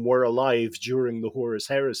 Some of them were alive during the Horus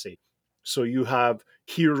Heresy. So you have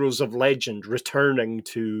heroes of legend returning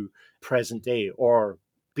to present day or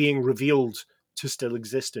being revealed to still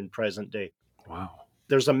exist in present day. Wow.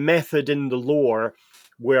 There's a method in the lore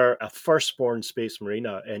where a firstborn Space Marine,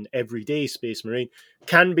 an everyday Space Marine,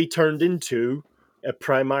 can be turned into a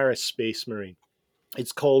Primaris Space Marine.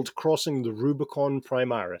 It's called Crossing the Rubicon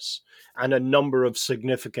Primaris, and a number of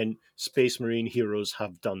significant Space Marine heroes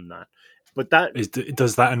have done that. But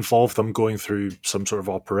does that involve them going through some sort of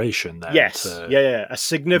operation then? Yes, a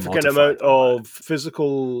significant amount of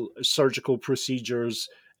physical surgical procedures.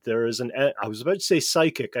 There is I was about to say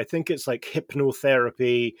psychic. I think it's like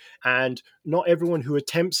hypnotherapy, and not everyone who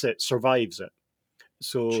attempts it survives it.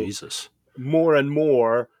 So Jesus. More and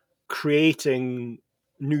more creating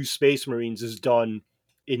new Space Marines is done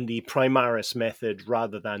in the Primaris method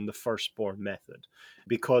rather than the Firstborn method,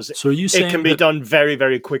 because it can be done very,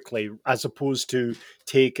 very quickly, as opposed to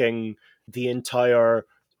taking the entire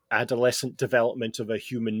adolescent development of a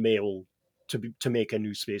human male to make a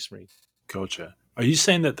new Space Marine. Gotcha. Are you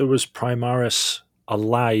saying that there was Primaris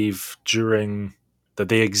alive that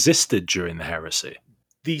they existed during the heresy?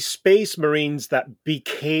 The Space Marines that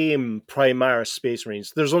became Primaris Space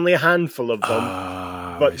Marines, there's only a handful of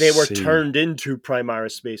them, but they were turned into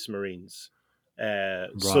Primaris Space Marines. Right.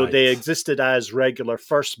 So they existed as regular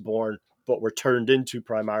Firstborn, but were turned into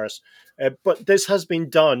Primaris. But this has been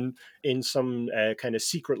done in some kind of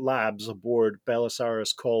secret labs aboard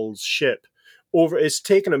Belisarius Call's ship. It's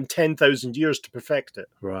taken them 10,000 years to perfect it.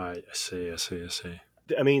 Right, I see.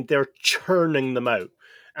 I mean, they're churning them out.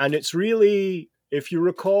 And it's really, if you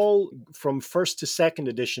recall from 1st to 2nd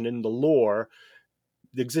edition in the lore,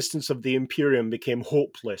 the existence of the Imperium became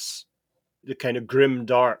hopeless. The kind of grim,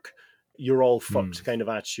 dark, you're all fucked kind of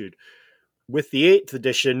attitude. With the 8th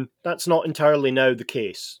edition, that's not entirely now the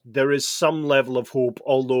case. There is some level of hope,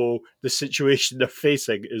 although the situation they're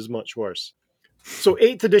facing is much worse. So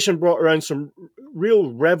 8th edition brought around some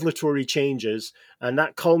real revelatory changes, and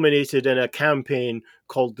that culminated in a campaign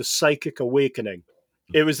called the Psychic Awakening.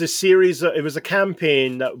 It was a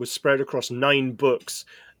campaign that was spread across 9 books,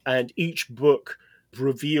 and each book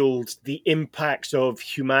revealed the impact of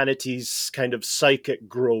humanity's kind of psychic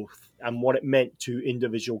growth and what it meant to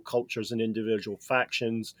individual cultures and individual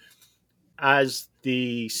factions. As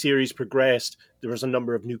the series progressed, there was a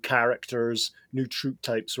number of new characters, new troop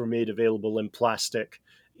types were made available in plastic,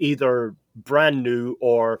 either brand new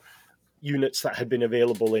or units that had been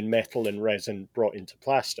available in metal and resin brought into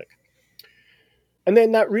plastic. And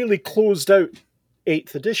then that really closed out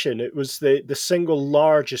 8th edition. It was the single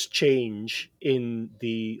largest change in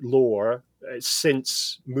the lore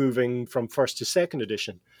since moving from 1st to 2nd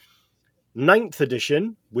edition. 9th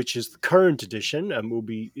edition, which is the current edition, and we'll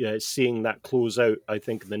be seeing that close out, I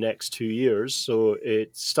think, in the next 2 years. So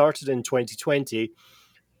it started in 2020.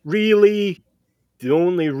 Really, the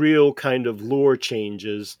only real kind of lore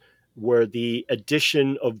changes were the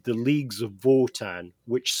addition of the Leagues of Votann,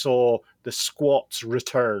 which saw the squats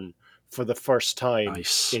return for the first time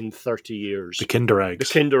in 30 years. The Kinder Eggs.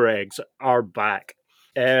 The Kinder Eggs are back.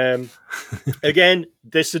 Again,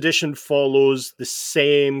 this edition follows the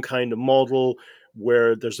same kind of model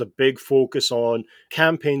where there's a big focus on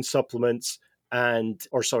campaign supplements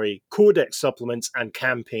codex supplements and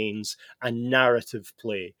campaigns and narrative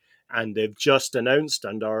play. And they've just announced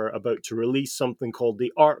and are about to release something called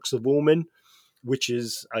the Arcs of Omen, which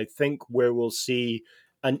is, I think, where we'll see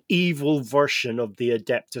an evil version of the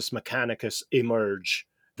Adeptus Mechanicus emerge.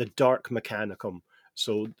 the Dark Mechanicum.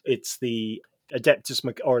 So it's the Adeptus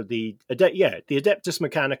Adeptus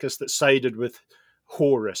Mechanicus that sided with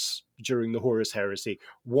Horus during the Horus Heresy.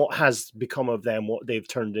 What has become of them? What they've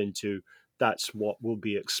turned into? That's what will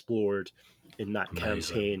be explored in that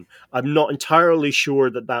campaign. I'm not entirely sure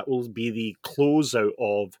that will be the closeout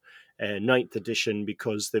of 9th edition,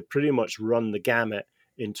 because they've pretty much run the gamut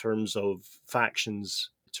in terms of factions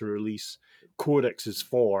to release codexes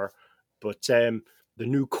for. But the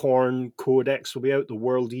new Khorne Codex will be out, the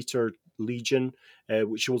World Eater Legion,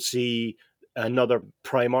 which will see another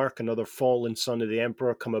Primarch, another fallen son of the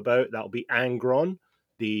Emperor come about. That'll be Angron,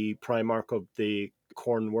 the Primarch of the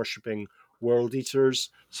Khorne worshipping World Eaters.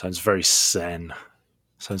 Sounds very Zen.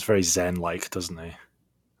 Sounds very Zen-like, doesn't he?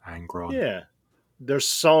 Angron. Yeah. There's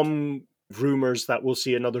some rumors that we'll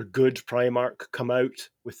see another good Primarch come out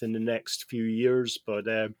within the next few years, but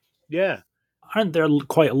yeah. Aren't there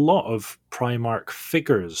quite a lot of Primarch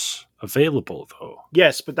figures available, though?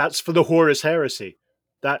 Yes, but that's for the Horus Heresy.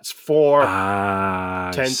 That's for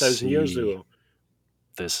 10,000 years ago.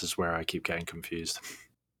 This is where I keep getting confused.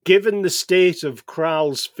 Given the state of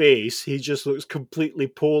Kral's face, he just looks completely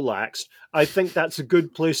polaxed. I think that's a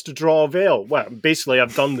good place to draw a veil. Well, basically,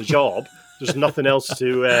 I've done the job. There's nothing else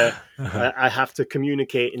to I have to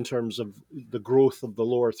communicate in terms of the growth of the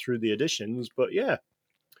lore through the editions. But yeah.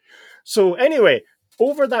 So anyway,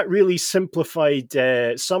 over that really simplified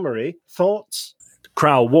summary, thoughts?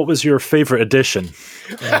 Kral, what was your favorite edition?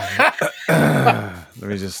 Let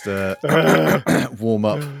me just warm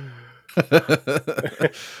up.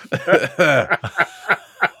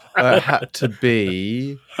 It had to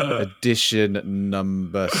be edition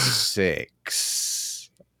number 6.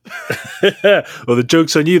 Well, the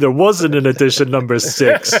joke's on you. There wasn't an edition number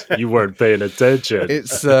 6. You weren't paying attention.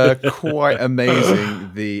 It's quite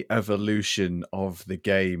amazing, the evolution of the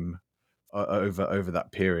game over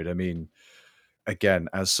that period. I mean, again,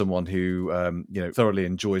 as someone who thoroughly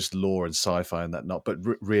enjoys lore and sci-fi and that not, but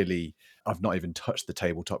really, I've not even touched the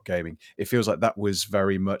tabletop gaming. It feels like that was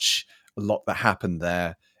very much a lot that happened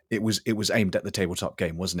there. It was aimed at the tabletop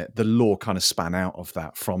game, wasn't it? The lore kind of span out of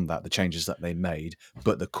that, from that, the changes that they made,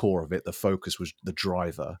 but the core of it, the focus was the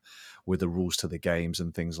driver with the rules to the games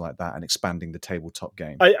and things like that, and expanding the tabletop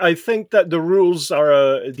game. I think that the rules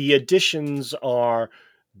are, the additions are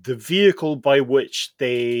the vehicle by which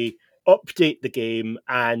they update the game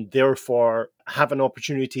and therefore have an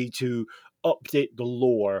opportunity to update the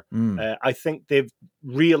lore. I think they've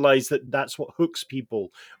realized that that's what hooks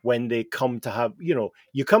people when they come to have,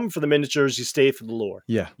 you come for the miniatures, you stay for the lore.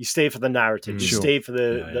 Yeah. You stay for the narrative. You stay for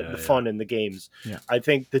the fun in the games. Yeah. I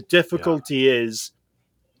think the difficulty is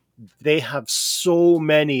they have so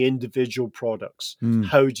many individual products.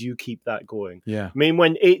 How do you keep that going? Yeah. I mean,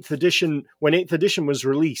 when 8th edition was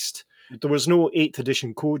released, there was no 8th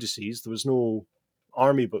edition codices. There was no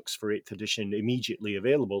army books for 8th edition immediately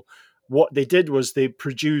available. What they did was they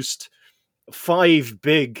produced 5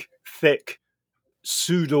 big, thick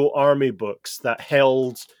pseudo army books that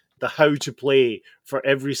held the how to play for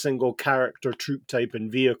every single character, troop type,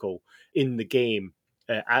 and vehicle in the game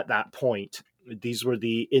at that point. These were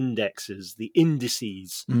the indexes, the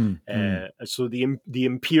indices. So the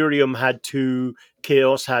Imperium had 2,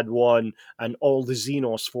 Chaos had 1, and all the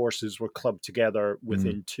Xenos forces were clubbed together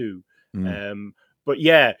within 2. But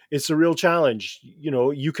yeah, it's a real challenge.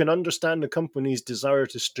 You can understand the company's desire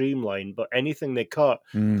to streamline, but anything they cut,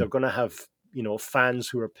 they're going to have, fans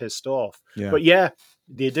who are pissed off. Yeah. But yeah,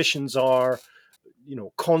 the additions are,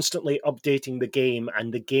 constantly updating the game,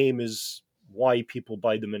 and the game is why people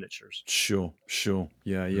buy the miniatures. Sure.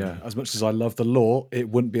 Yeah. As much as I love the lore, it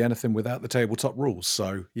wouldn't be anything without the tabletop rules.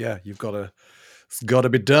 So yeah, it's got to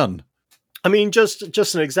be done. I mean, just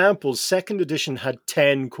an example, 2nd edition had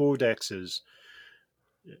 10 codexes.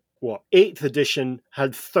 8th edition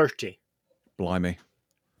had 30. Blimey.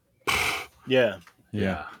 Yeah.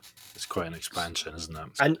 It's quite an expansion, isn't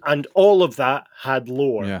it? And all of that had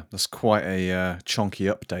lore. Yeah, that's quite a chunky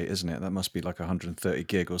update, isn't it? That must be like 130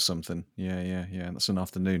 gig or something. Yeah. That's an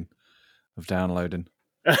afternoon of downloading.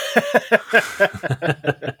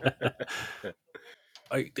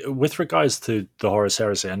 With regards to the Horus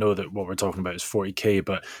Heresy, I know that what we're talking about is 40k,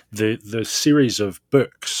 but the series of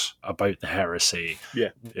books about the heresy,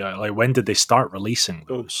 like when did they start releasing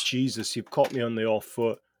those? Oh Jesus, you've caught me on the off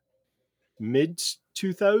foot. Mid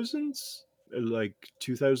 2000s, like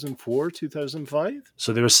 2004, 2005.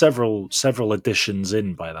 So there were several editions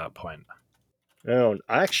in by that point. No,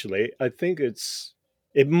 actually, I think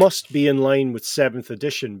it must be in line with 7th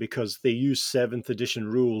edition, because they use 7th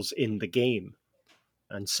edition rules in the game.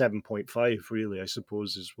 And 7.5, really, I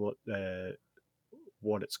suppose, is what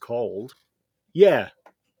it's called. Yeah,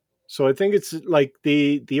 So I think it's like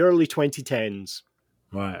the early 2010s.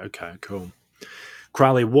 Right. Okay. Cool.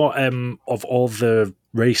 Crowley, what of all the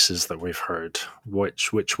races that we've heard,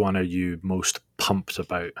 which one are you most pumped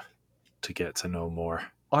about to get to know more?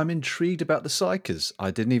 I'm intrigued about the Psychers. I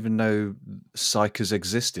didn't even know Psychers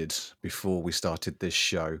existed before we started this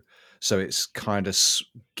show. So it's kind of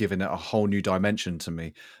given it a whole new dimension to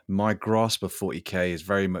me. My grasp of 40k is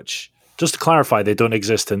very much... Just to clarify, they don't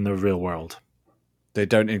exist in the real world. They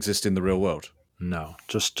don't exist in the real world? No,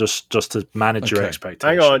 just to manage your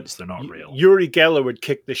expectations. Hang on. They're not real. Uri Geller would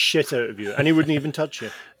kick the shit out of you, and he wouldn't even touch you.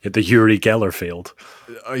 The Uri Geller field.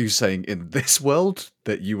 Are you saying in this world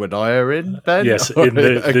that you and I are in, Ben? Yes, in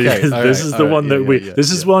this is the one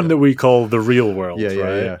that that we call the real world,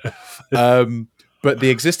 right? Yeah. But the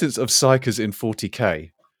existence of Psychers in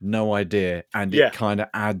 40k, no idea, and it kind of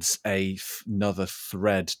adds another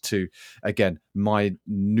thread to, again, my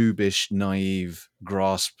noobish, naive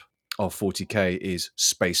grasp of 40k is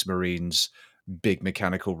Space Marines, big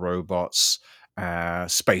mechanical robots,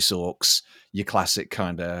 space orcs, your classic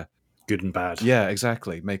kind of good and bad. Yeah,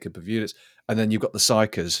 exactly. Makeup of units. And then you've got the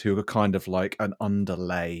Psychers, who are kind of like an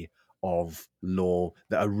underlay of lore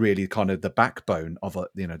that are really kind of the backbone of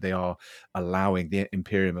they are allowing the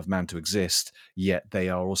Imperium of Man to exist, yet they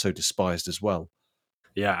are also despised as well.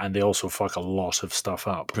 Yeah, and they also fuck a lot of stuff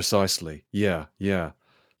up. Precisely. Yeah.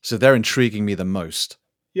 So they're intriguing me the most.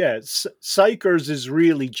 Yeah, Psychers is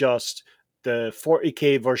really just the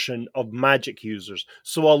 40k version of magic users.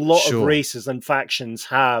 So a lot of races and factions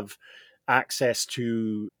have access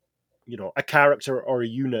to, a character or a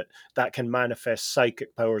unit that can manifest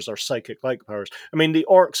psychic powers or psychic-like powers. I mean, the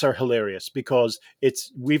orcs are hilarious because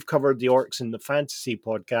we've covered the orcs in the fantasy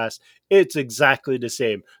podcast. It's exactly the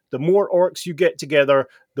same. The more orcs you get together,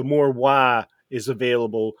 the more Wa is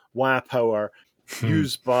available, Wa power,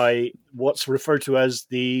 used by what's referred to as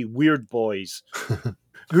the Weird Boys.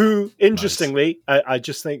 Who, interestingly, nice. I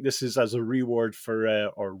just think this is as a reward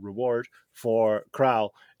for Kral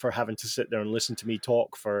for having to sit there and listen to me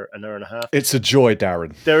talk for an hour and a half. It's a joy,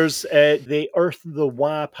 Darren. There's they earth the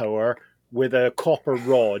Wa power with a copper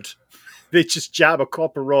rod. They just jab a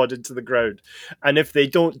copper rod into the ground, and if they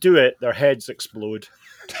don't do it, their heads explode.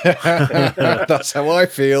 That's how I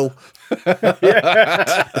feel. It's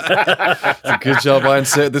a good job I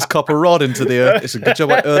inserted this copper rod into the earth. It's a good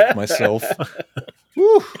job I earthed myself.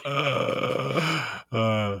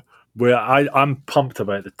 Well, I'm pumped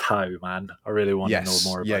about the Tau, man. I really want to know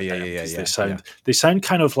more about them. They sound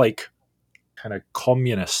kind of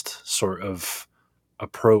communist sort of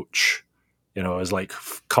approach, as like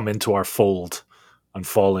come into our fold and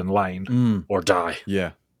fall in line or die.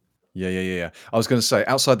 Yeah. I was going to say,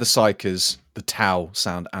 outside the Psychers, the Tau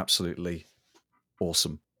sound absolutely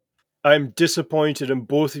awesome. I'm disappointed in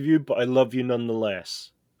both of you, but I love you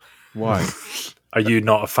nonetheless. Why? Are you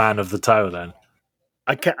not a fan of the Tau then?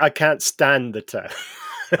 I can't stand the Tau.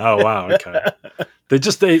 Oh wow, okay.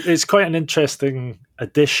 It's quite an interesting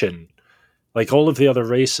addition. Like all of the other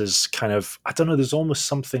races kind of, I don't know, there's almost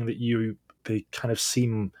something that they kind of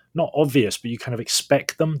seem not obvious, but you kind of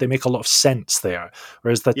expect them. They make a lot of sense there.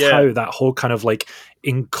 Whereas the Tau, that whole kind of like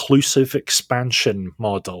inclusive expansion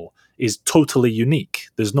model is totally unique.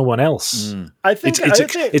 There's no one else. I think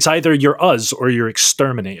it's either you're us or you're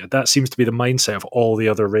exterminated. That seems to be the mindset of all the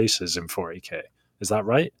other races in 40k. Is that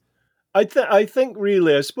right? I think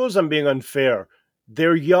really, I suppose I'm being unfair.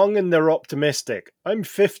 They're young and they're optimistic. I'm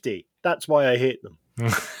 50. That's why I hate them.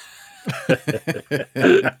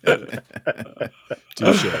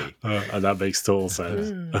 Touché. And that makes total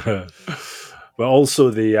sense. But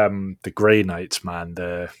also the Grey Knights, man,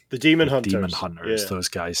 the Demon Hunters. Yeah. Those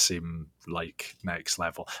guys seem like next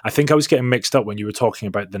level. I think I was getting mixed up when you were talking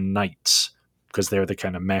about the Knights because they're the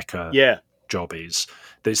kind of mecha jobbies.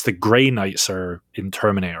 It's the Grey Knights are in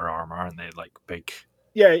Terminator armor, aren't they? Like big.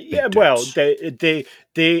 Yeah. Big Well, dudes.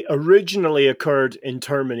 they originally occurred in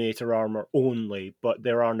Terminator armor only, but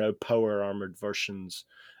there are now power armored versions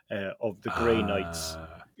of the Grey Knights,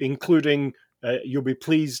 including. You'll be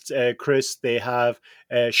pleased, Chris. They have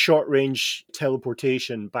short range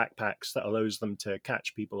teleportation backpacks that allows them to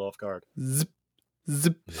catch people off guard. Zip.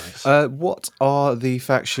 Nice. What are the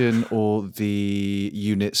faction or the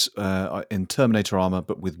units in Terminator armor,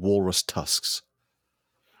 but with walrus tusks?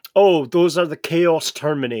 Oh, those are the Chaos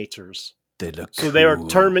Terminators. They look so. Cool. They are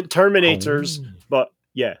Terminators, but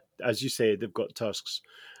yeah, as you say, they've got tusks.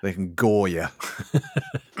 They can gore you.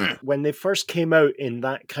 When they first came out in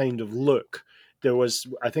that kind of look, there was,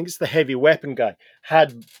 I think it's the heavy weapon guy,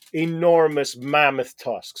 had enormous mammoth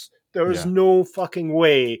tusks. There was no fucking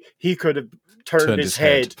way he could have turned his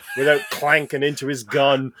head without clanking into his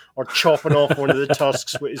gun or chopping off one of the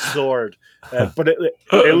tusks with his sword. But it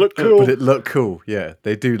looked cool. But it looked cool, yeah.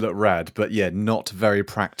 They do look rad, but yeah, not very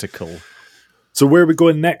practical. So where are we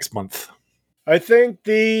going next month? I think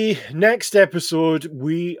the next episode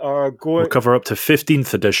we'll cover up to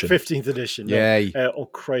 15th edition. 15th edition. Yay. Oh,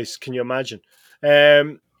 Christ, can you imagine?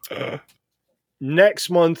 Next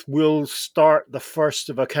month, we'll start the first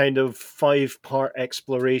of a kind of 5-part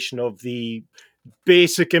exploration of the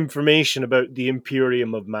basic information about the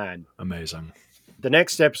Imperium of Man. Amazing. The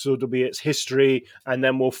next episode will be its history, and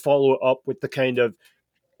then we'll follow it up with the kind of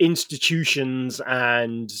institutions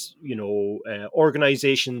and,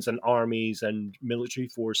 organizations and armies and military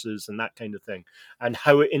forces and that kind of thing, and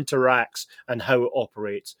how it interacts and how it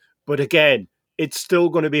operates. But again, it's still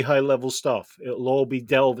going to be high-level stuff. It'll all be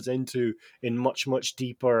delved into in much, much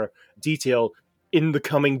deeper detail in the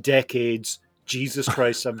coming decades. Jesus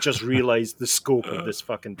Christ, I've just realized the scope of this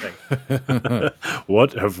fucking thing.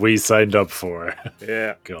 What have we signed up for?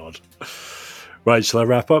 Yeah. God. Right, shall I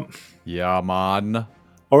wrap up? Yeah, man.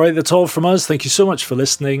 All right, that's all from us. Thank you so much for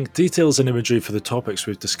listening. Details and imagery for the topics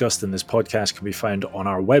we've discussed in this podcast can be found on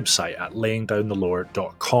our website at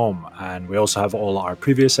layingdownthelore.com. And we also have all our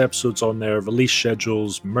previous episodes on there, release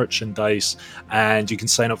schedules, merchandise, and you can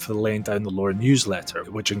sign up for the Laying Down the Lore newsletter,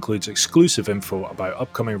 which includes exclusive info about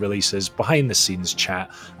upcoming releases, behind-the-scenes chat,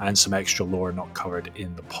 and some extra lore not covered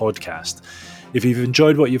in the podcast. If you've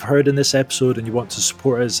enjoyed what you've heard in this episode and you want to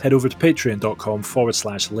support us, head over to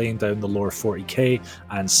patreon.com/layingdownthelore40k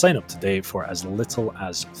and sign up today for as little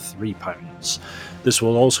as £3. This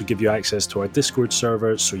will also give you access to our Discord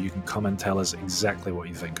server, so you can come and tell us exactly what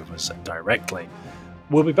you think of us directly.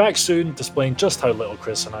 We'll be back soon, displaying just how little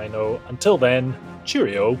Chris and I know. Until then,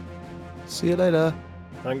 cheerio. See you later.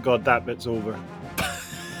 Thank God that bit's over.